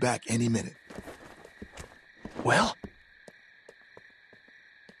 Troy will be back any minute. Well?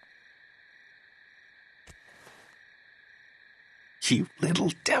 You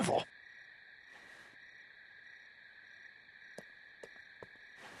little devil.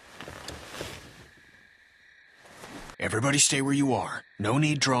 Everybody stay where you are. No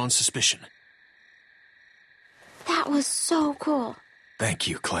need drawing suspicion. That was so cool. Thank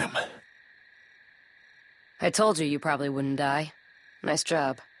you, Clem. I told you probably wouldn't die. Nice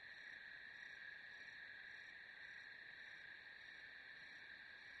job.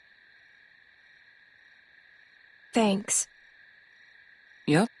 Thanks.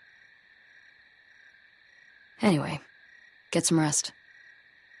 Yep. Anyway, get some rest.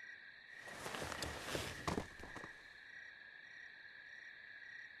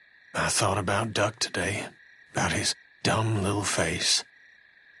 I thought about Duck today, about his dumb little face.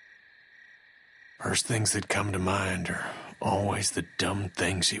 First things that come to mind are always the dumb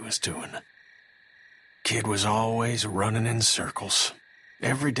things he was doing. Kid was always running in circles.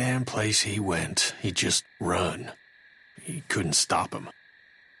 Every damn place he went, he'd just run. You couldn't stop him.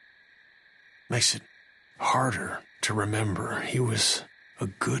 Makes it harder to remember he was a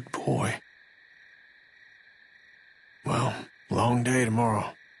good boy. Well, long day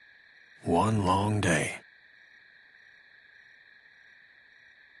tomorrow. One long day.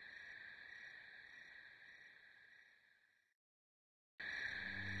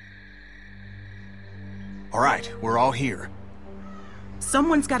 All right, we're all here.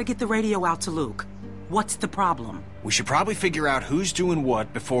 Someone's got to get the radio out to Luke. What's the problem? We should probably figure out who's doing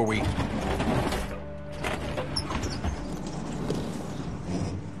what before we...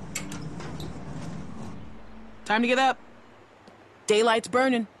 Time to get up. Daylight's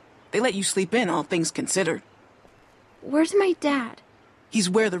burning. They let you sleep in, all things considered. Where's my dad? He's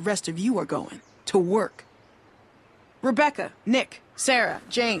where the rest of you are going. To work. Rebecca, Nick, Sarah,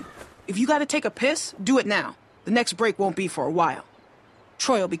 Jane. If you gotta take a piss, do it now. The next break won't be for a while.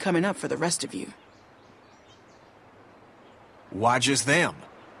 Troy will be coming up for the rest of you. Why just them?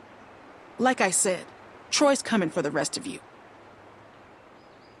 Like I said, Troy's coming for the rest of you.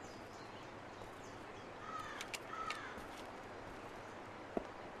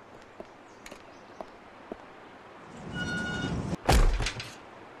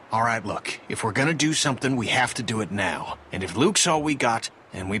 All right, look, if we're gonna do something, we have to do it now. And if Luke's all we got,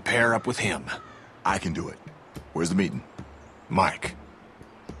 then we pair up with him. I can do it. Where's the meeting? Mike.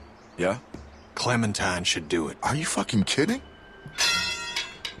 Yeah? Clementine should do it. Are you fucking kidding?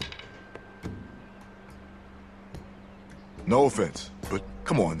 No offense, but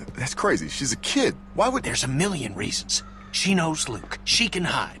come on, that's crazy. She's a kid. Why would... There's a million reasons. She knows Luke. She can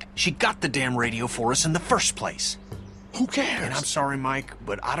hide. She got the damn radio for us in the first place. Who cares? And I'm sorry, Mike,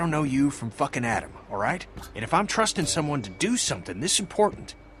 but I don't know you from fucking Adam, all right? And if I'm trusting someone to do something this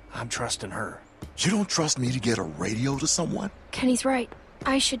important, I'm trusting her. You don't trust me to get a radio to someone? Kenny's right.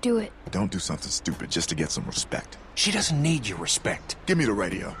 I should do it. Don't do something stupid just to get some respect. She doesn't need your respect. Give me the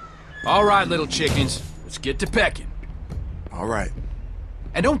radio. All right, little chickens. Let's get to pecking. All right.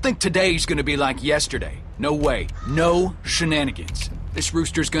 And don't think today's gonna be like yesterday. No way. No shenanigans. This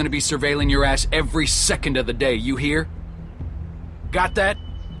rooster's gonna be surveilling your ass every second of the day, you hear? Got that?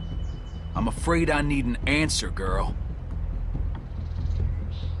 I'm afraid I need an answer, girl.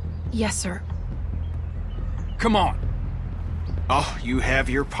 Yes, sir. Come on. Oh, you have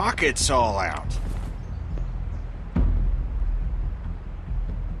your pockets all out.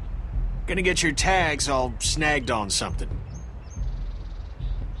 Gonna get your tags all snagged on something.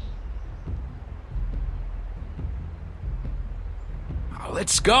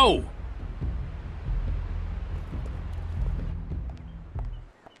 Let's go!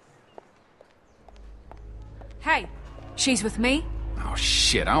 Hey, she's with me? Oh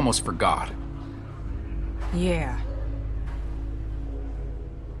shit, I almost forgot. Yeah.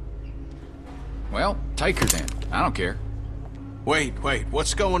 Well, take her then. I don't care. Wait,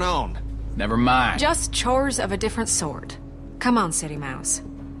 what's going on? Never mind. Just chores of a different sort. Come on, City Mouse.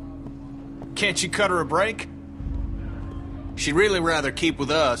 Can't you cut her a break? She'd really rather keep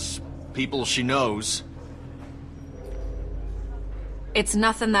with us, people she knows. It's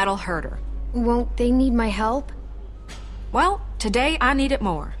nothing that'll hurt her. Won't they need my help? Well, today I need it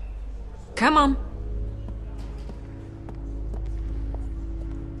more. Come on.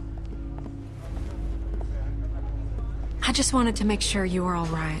 I just wanted to make sure you were all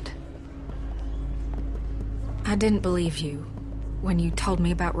right. I didn't believe you when you told me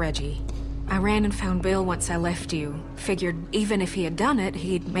about Reggie. I ran and found Bill once I left you. Figured even if he had done it,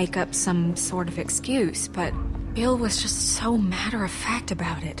 he'd make up some sort of excuse, but Bill was just so matter-of-fact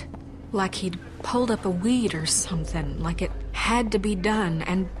about it. Like he'd pulled up a weed or something, like it had to be done,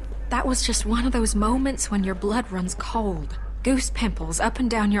 and that was just one of those moments when your blood runs cold. Goose pimples up and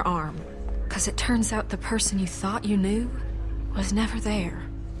down your arm. 'Cause it turns out the person you thought you knew was never there.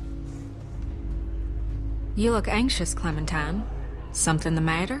 You look anxious, Clementine. Something the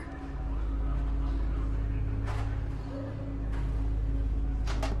matter?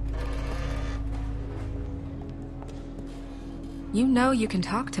 You know you can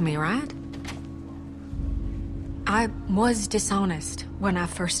talk to me, right? I was dishonest when I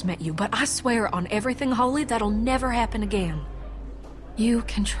first met you, but I swear on everything holy that'll never happen again. You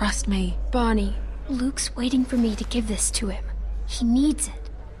can trust me. Bonnie, Luke's waiting for me to give this to him. He needs it.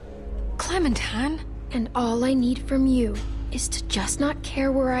 Clementine? And all I need from you is to just not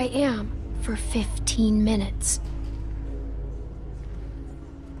care where I am for 15 minutes.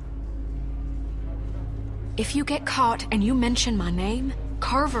 If you get caught and you mention my name,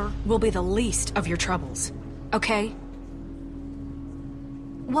 Carver will be the least of your troubles. Okay?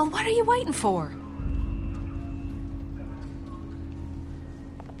 Well, what are you waiting for?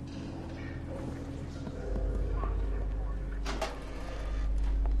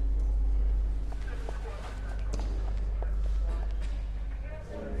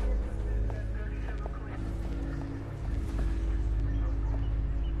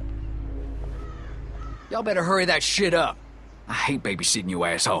 Y'all better hurry that shit up. I hate babysitting you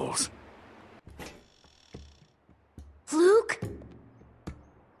assholes. Luke?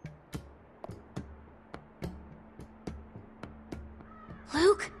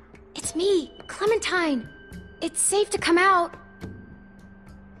 Luke? It's me, Clementine. It's safe to come out.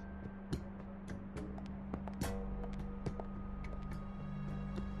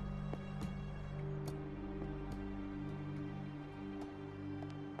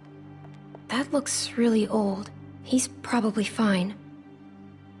 That looks really old. He's probably fine.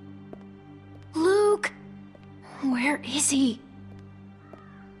 Luke! Where is he?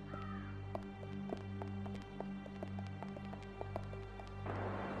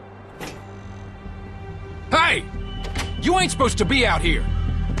 Hey! You ain't supposed to be out here!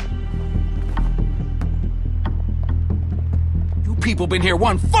 You people been here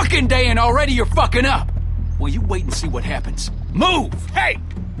one fucking day and already you're fucking up! Well, you wait and see what happens. Move! Hey!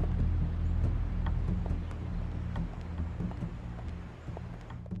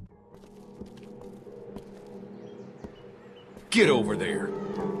 Get over there.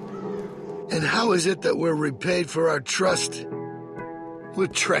 And how is it that we're repaid for our trust?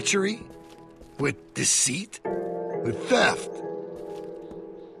 With treachery? With deceit? With theft?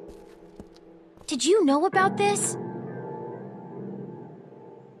 Did you know about this?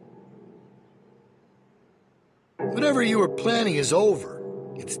 Whatever you were planning is over.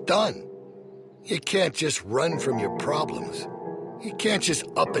 It's done. You can't just run from your problems. You can't just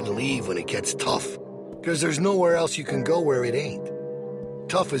up and leave when it gets tough. Because there's nowhere else you can go where it ain't.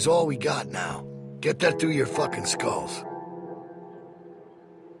 Tough is all we got now. Get that through your fucking skulls.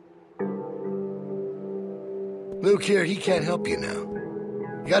 Luke here, he can't help you now.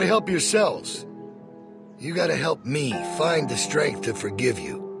 You gotta help yourselves. You gotta help me find the strength to forgive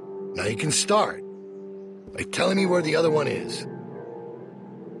you. Now you can start by telling me where the other one is.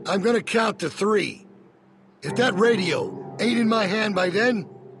 I'm gonna count to 3. If that radio ain't in my hand by then,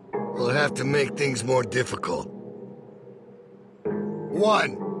 we'll have to make things more difficult.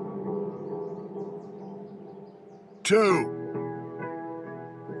 1, 2.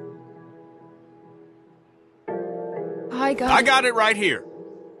 I got it right here.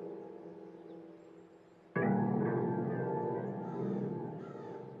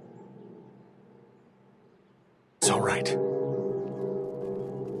 It's all right.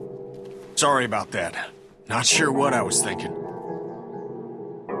 Sorry about that. Not sure what I was thinking.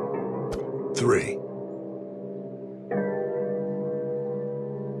 3.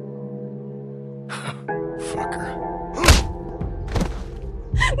 Fucker.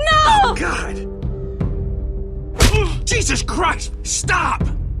 No! God! Jesus Christ! Stop!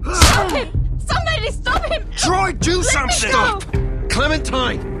 Stop him! Somebody stop him! Troy, do Let something! me go!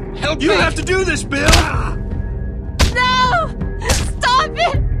 Clementine! Help You me! have to do this, Bill! No! Stop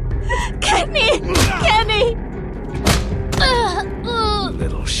it! Kenny! Kenny!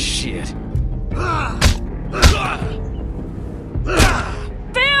 Little shit.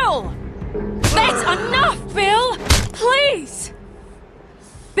 Bill! That's enough, Bill! Please!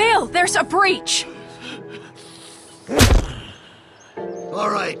 Bill, there's a breach! All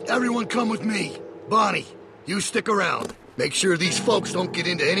right, everyone come with me. Bonnie, you stick around. Make sure these folks don't get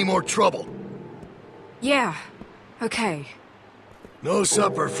into any more trouble. Yeah, okay. No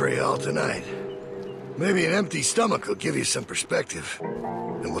supper for y'all tonight. Maybe an empty stomach will give you some perspective.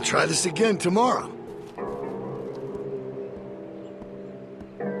 And we'll try this again tomorrow.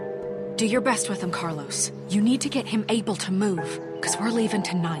 Do your best with him, Carlos. You need to get him able to move, because we're leaving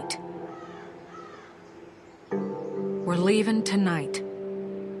tonight. We're leaving tonight.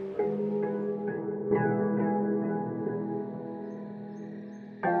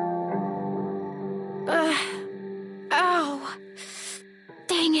 Ow.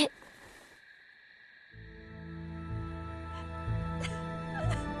 Dang it.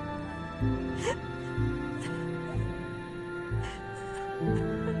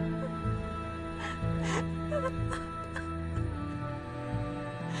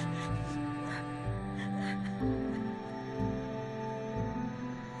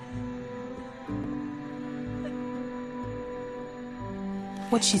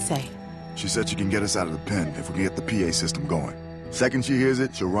 What'd she say? She said she can get us out of the pen if we can get the PA system going. Second she hears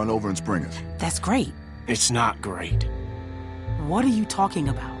it, she'll run over and spring us. That's great. It's not great. What are you talking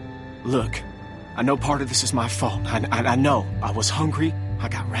about? Look, I know part of this is my fault. I know. I was hungry, I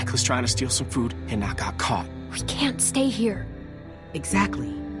got reckless trying to steal some food, and I got caught. We can't stay here. Exactly.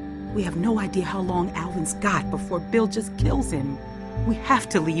 We have no idea how long Alvin's got before Bill just kills him. We have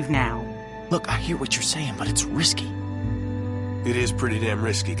to leave now. Look, I hear what you're saying, but it's risky. It is pretty damn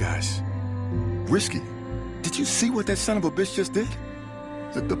risky, guys. Risky? Did you see what that son of a bitch just did?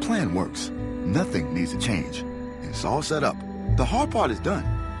 Look, the plan works. Nothing needs to change. It's all set up. The hard part is done.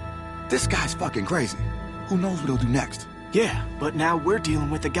 This guy's fucking crazy. Who knows what he'll do next? Yeah, but now we're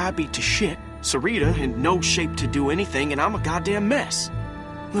dealing with a guy beat to shit, Sarita in no shape to do anything, and I'm a goddamn mess.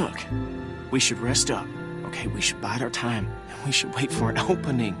 Look, we should rest up, okay? We should bide our time, and we should wait for an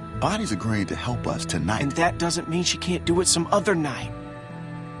opening. Bonnie's agreeing to help us tonight. And that doesn't mean she can't do it some other night.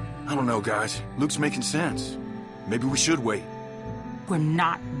 I don't know, guys. Luke's making sense. Maybe we should wait. We're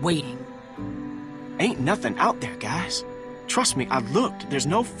not waiting. Ain't nothing out there, guys. Trust me, I looked. There's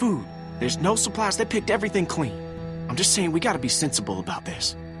no food. There's no supplies. They picked everything clean. I'm just saying we gotta be sensible about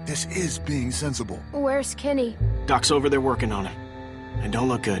this. This is being sensible. Where's Kenny? Doc's over there working on it. And don't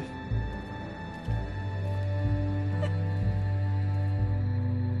look good.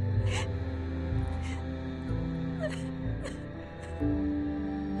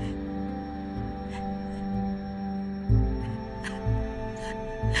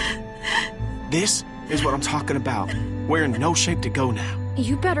 This is what I'm talking about. We're in no shape to go now.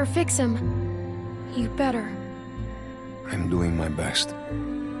 You better fix him. You better. I'm doing my best.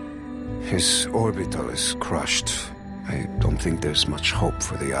 His orbital is crushed. I don't think there's much hope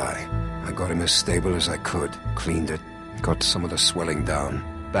for the eye. I got him as stable as I could, cleaned it, got some of the swelling down,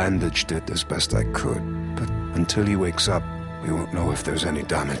 bandaged it as best I could. But until he wakes up, we won't know if there's any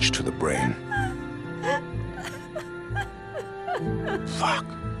damage to the brain. Fuck.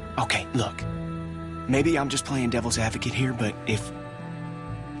 Okay, look. Maybe I'm just playing devil's advocate here, but if...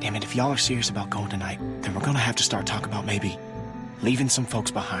 Damn it, if y'all are serious about going tonight, then we're gonna have to start talking about maybe leaving some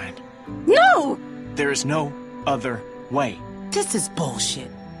folks behind. No! There is no other way. This is bullshit.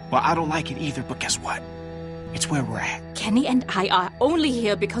 Well, I don't like it either, but guess what? It's where we're at. Kenny and I are only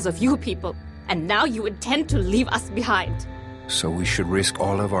here because of you people, and now you intend to leave us behind. So we should risk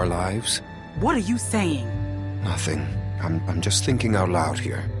all of our lives? What are you saying? Nothing. I'm just thinking out loud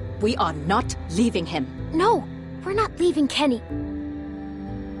here. We are not leaving him. No, we're not leaving Kenny.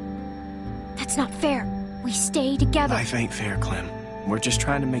 That's not fair. We stay together. Life ain't fair, Clem. We're just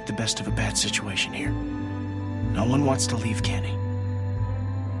trying to make the best of a bad situation here. No one wants to leave Kenny.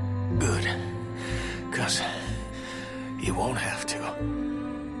 Good. 'Cause you won't have to.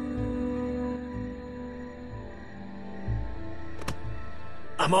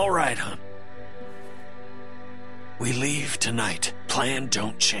 I'm all right, hon. We leave tonight. Plan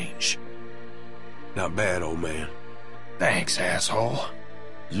don't change. Not bad, old man. Thanks, asshole.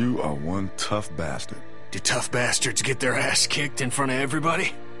 You are one tough bastard. Do tough bastards get their ass kicked in front of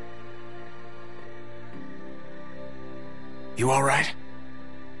everybody? You all right?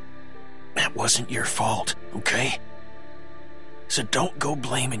 That wasn't your fault, okay? So don't go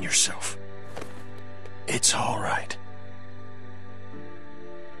blaming yourself. It's all right.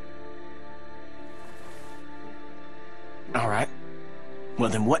 All right. Well,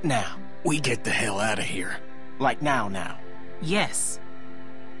 then what now? We get the hell out of here. Like now. Yes.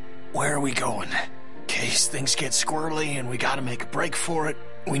 Where are we going? In case things get squirrely and we gotta make a break for it,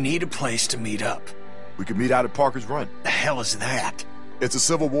 we need a place to meet up. We could meet out at Parker's Run. The hell is that? It's a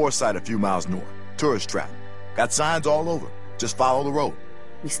Civil War site a few miles north. Tourist trap. Got signs all over. Just follow the road.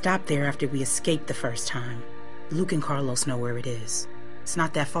 We stopped there after we escaped the first time. Luke and Carlos know where it is. It's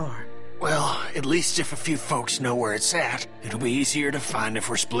not that far. Well, at least if a few folks know where it's at, it'll be easier to find if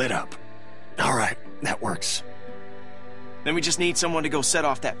we're split up. All right, that works. Then we just need someone to go set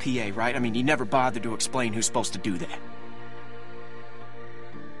off that PA, right? I mean, you never bothered to explain who's supposed to do that.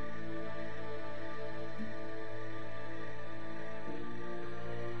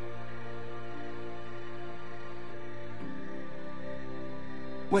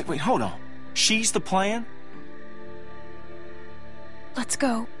 Wait, hold on. She's the plan? Let's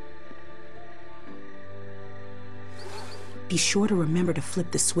go. Be sure to remember to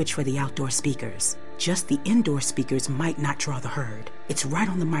flip the switch for the outdoor speakers. Just the indoor speakers might not draw the herd. It's right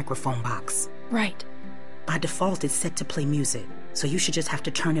on the microphone box. Right. By default, it's set to play music, so you should just have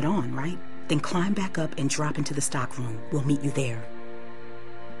to turn it on, right? Then climb back up and drop into the stock room. We'll meet you there.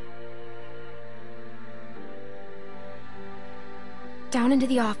 Down into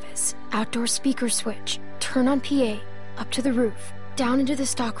the office, outdoor speaker switch, turn on PA, up to the roof, down into the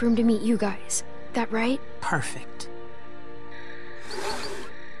stock room to meet you guys. That right? Perfect.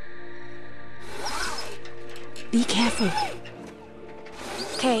 Be careful.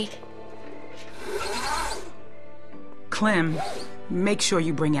 Okay. Clem, make sure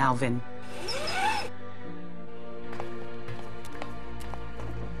you bring Alvin.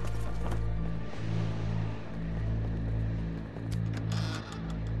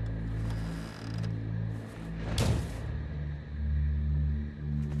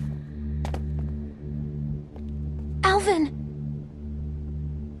 Alvin!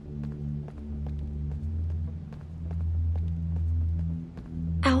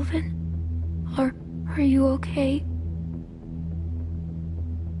 Alvin? Are you okay?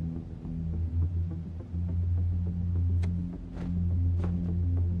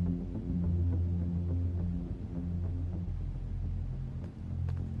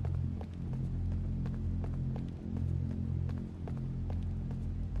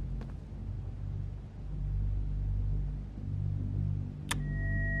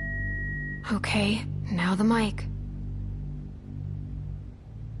 Okay, now the mic.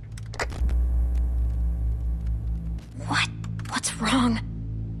 What's wrong?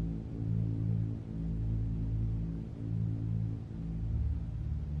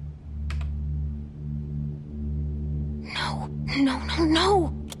 No.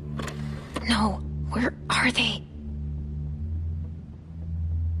 No, where are they?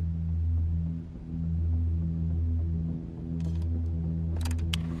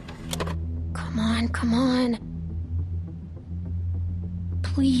 Come on.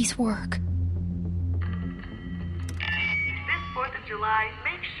 Please work. This 4th of July,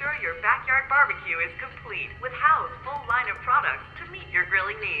 make sure your backyard barbecue is complete with Howe's full line of products to meet your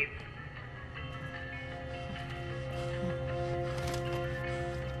grilling needs.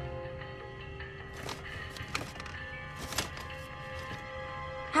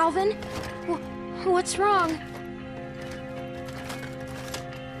 Alvin? What's wrong?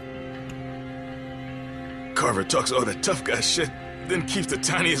 Carver talks all that tough guy shit, then keeps the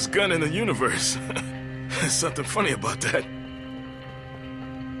tiniest gun in the universe. There's something funny about that.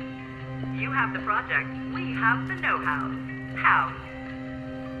 You have the project, we have the know-how. How?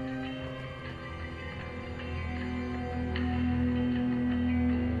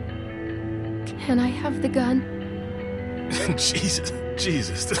 Can I have the gun? Jesus.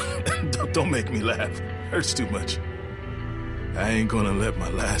 Don't make me laugh. Hurts too much. I ain't gonna let my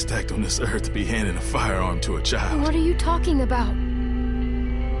last act on this earth be handing a firearm to a child. What are you talking about?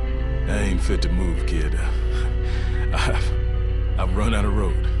 I ain't fit to move, kid. I've run out of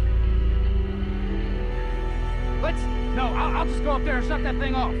road. No, I'll just go up there and shut that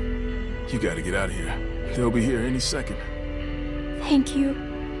thing off. You gotta get out of here. They'll be here any second. Thank you.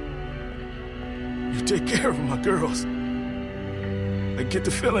 You take care of my girls. I get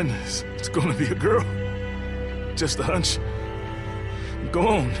the feeling it's gonna be a girl. Just a hunch. Go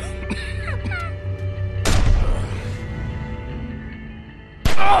on.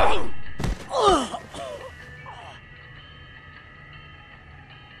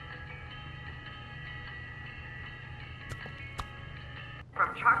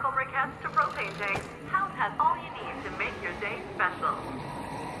 From charcoal briquettes to propane tanks, House has all you need to make your day special.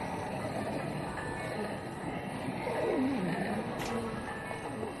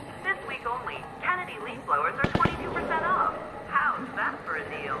 This week only, Kennedy leaf blowers are 22% off. How's that for a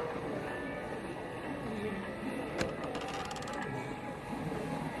deal?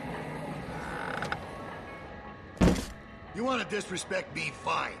 You want to disrespect me,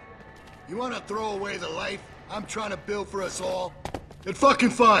 fine. You want to throw away the life I'm trying to build for us all? Then fucking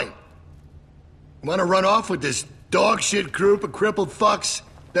fine. Want to run off with this dog shit group of crippled fucks?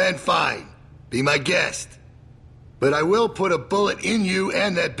 Then fine. Be my guest. But I will put a bullet in you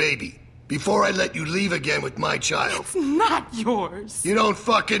and that baby before I let you leave again with my child. It's not yours. You don't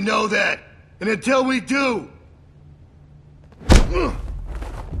fucking know that. And until we do...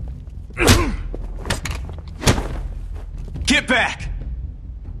 Get back!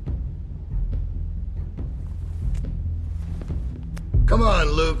 Come on,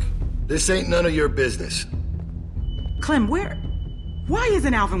 Luke. This ain't none of your business. Clem, where? Why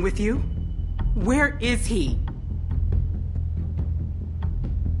isn't Alvin with you? Where is he?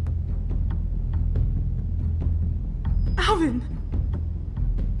 Alvin!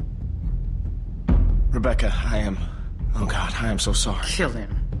 Rebecca, oh God, I am so sorry. Kill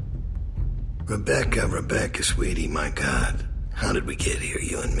him. Rebecca, sweetie, my God. How did we get here,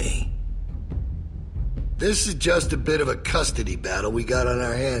 you and me? This is just a bit of a custody battle we got on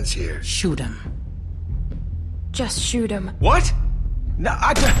our hands here. Shoot him. Just shoot him. What? No,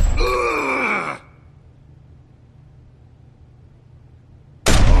 I...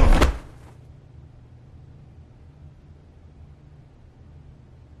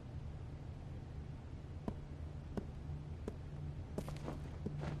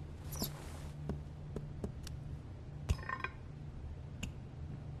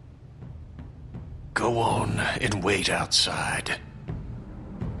 Go on and wait outside.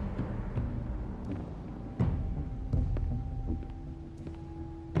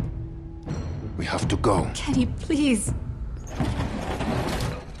 We have to go. Kenny, please.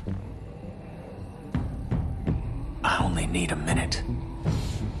 I only need a minute.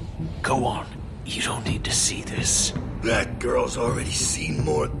 Go on. You don't need to see this. That girl's already seen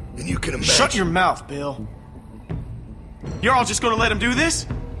more than you can imagine. Shut your mouth, Bill. You're all just gonna let him do this?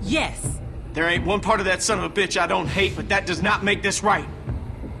 Yes. There ain't one part of that son of a bitch I don't hate, but that does not make this right.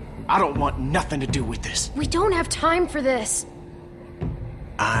 I don't want nothing to do with this. We don't have time for this.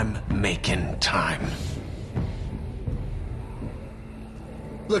 I'm making time.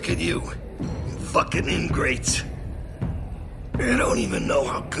 Look at you fucking ingrates. I don't even know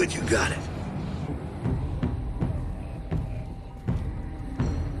how good you got it.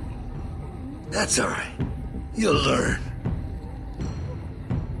 That's alright. You'll learn.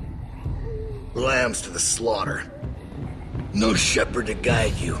 Lambs to the slaughter. No shepherd to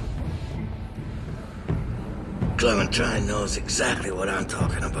guide you. Clementine knows exactly what I'm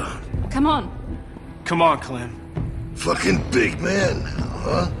talking about. Come on. Come on, Clem. Fucking big man now,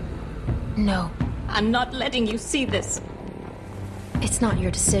 huh? No. I'm not letting you see this. It's not your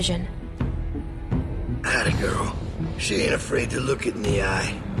decision. Atta girl. She ain't afraid to look it in the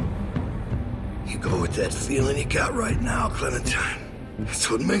eye. You go with that feeling you got right now, Clementine.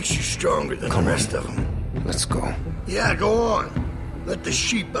 That's what makes you stronger than the rest of them. Let's go. Yeah, go on. Let the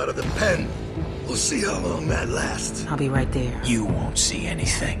sheep out of the pen. We'll see how long that lasts. I'll be right there. You won't see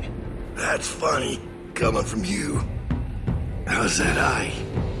anything. That's funny, coming from you. How's that eye?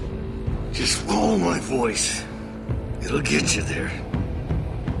 Just follow my voice. It'll get you there.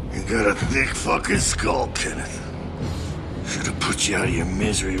 You got a thick fucking skull, Kenneth. Should have put you out of your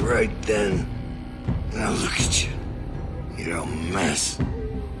misery right then. Now look at you. You're a mess.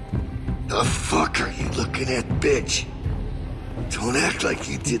 The fuck are you looking at, bitch? Don't act like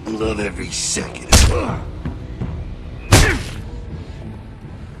you didn't love every second.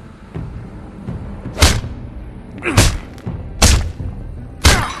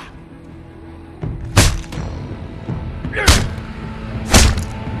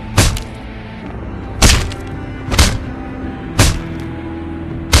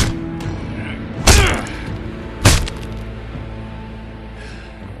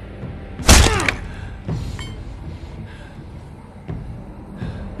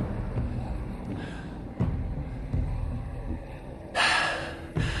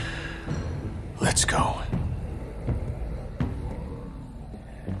 Let's go.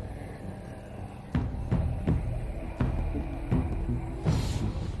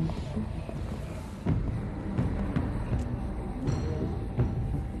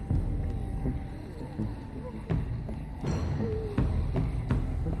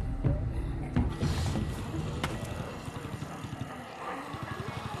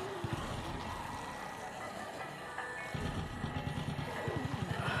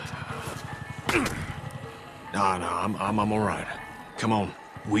 Nah, I'm all right. Come on,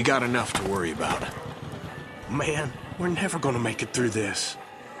 we got enough to worry about. Man, we're never gonna make it through this.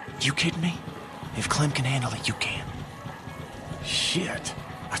 You kidding me? If Clem can handle it, you can. Shit.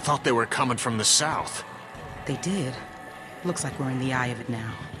 I thought they were coming from the south. They did. Looks like we're in the eye of it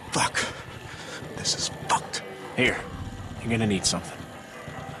now. Fuck. This is fucked. Here, you're gonna need something.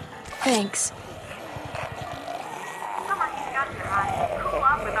 Thanks. Summer heat got your eye. Cool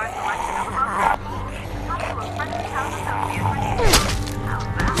off with our selection of emojis. Talk to a friendly town associate for details. How's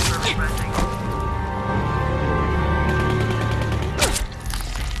that for refreshing?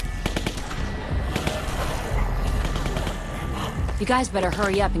 You guys better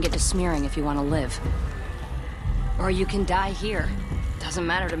hurry up and get to smearing if you want to live. Or you can die here. Doesn't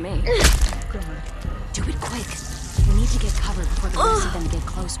matter to me. Do it quick. We need to get covered before the rest of them get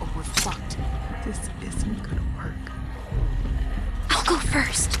close or we're fucked. This isn't gonna work. I'll go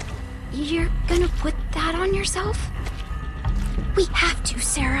first. You're gonna put that on yourself? We have to,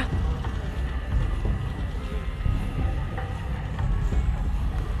 Sarah.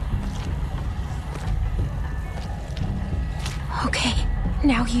 Okay,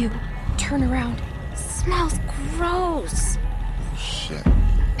 now you. Turn around. Smells gross. Shit.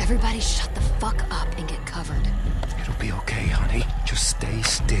 Everybody shut the fuck up and get covered. It'll be okay, honey. Just stay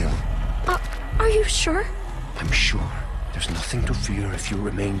still. Are you sure? I'm sure. There's nothing to fear if you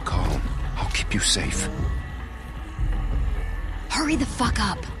remain calm. I'll keep you safe. Hurry the fuck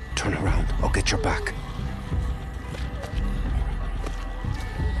up. Turn around. I'll get your back.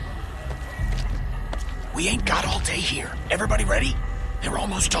 We ain't got all day here. Everybody ready? They're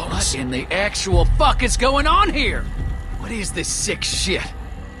almost on us. What in the actual fuck is going on here? What is this sick shit?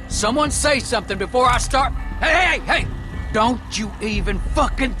 Someone say something before I start. Hey! Don't you even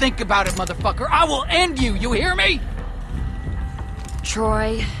fucking think about it, motherfucker. I will end you, you hear me?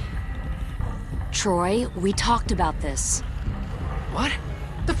 Troy, we talked about this. What?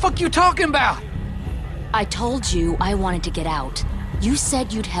 The fuck you talking about? I told you I wanted to get out. You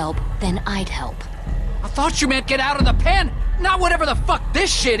said you'd help, then I'd help. I thought you meant get out of the pen, not whatever the fuck this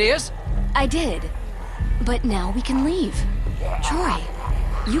shit is. I did. But now we can leave. Troy,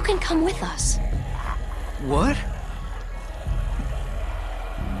 you can come with us. What?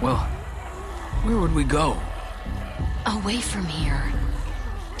 Well, where would we go? Away from here.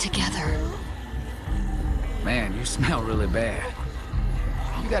 Together. Man, you smell really bad.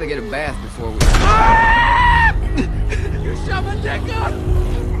 You gotta get a bath before we... You shove a dick up!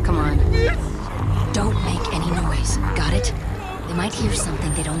 Come on. Don't make any noise, got it? They might hear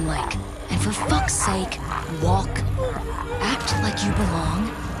something they don't like. And for fuck's sake, walk. Act like you belong,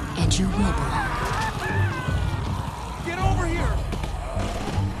 and you will belong. Get over here!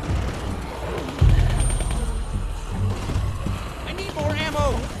 I need more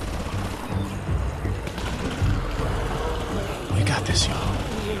ammo! We got this, y'all.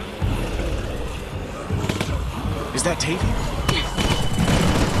 Is that Tavy?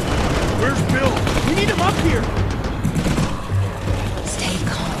 Where's Bill? We need him up here! Stay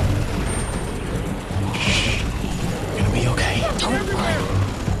calm. You're gonna be okay. Don't run.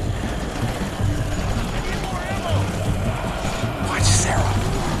 Watch Sarah.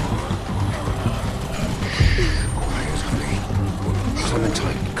 Quiet, honey.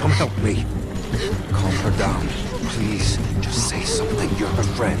 Clementine, come help me. Calm her down. Please, just say something. You're her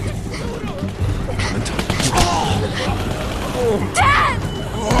friend. Clementine. Dad!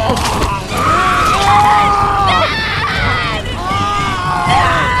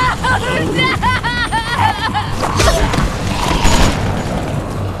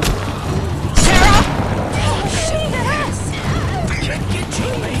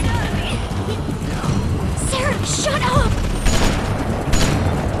 Sarah, shut up!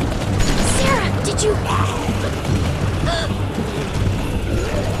 Sarah, did you...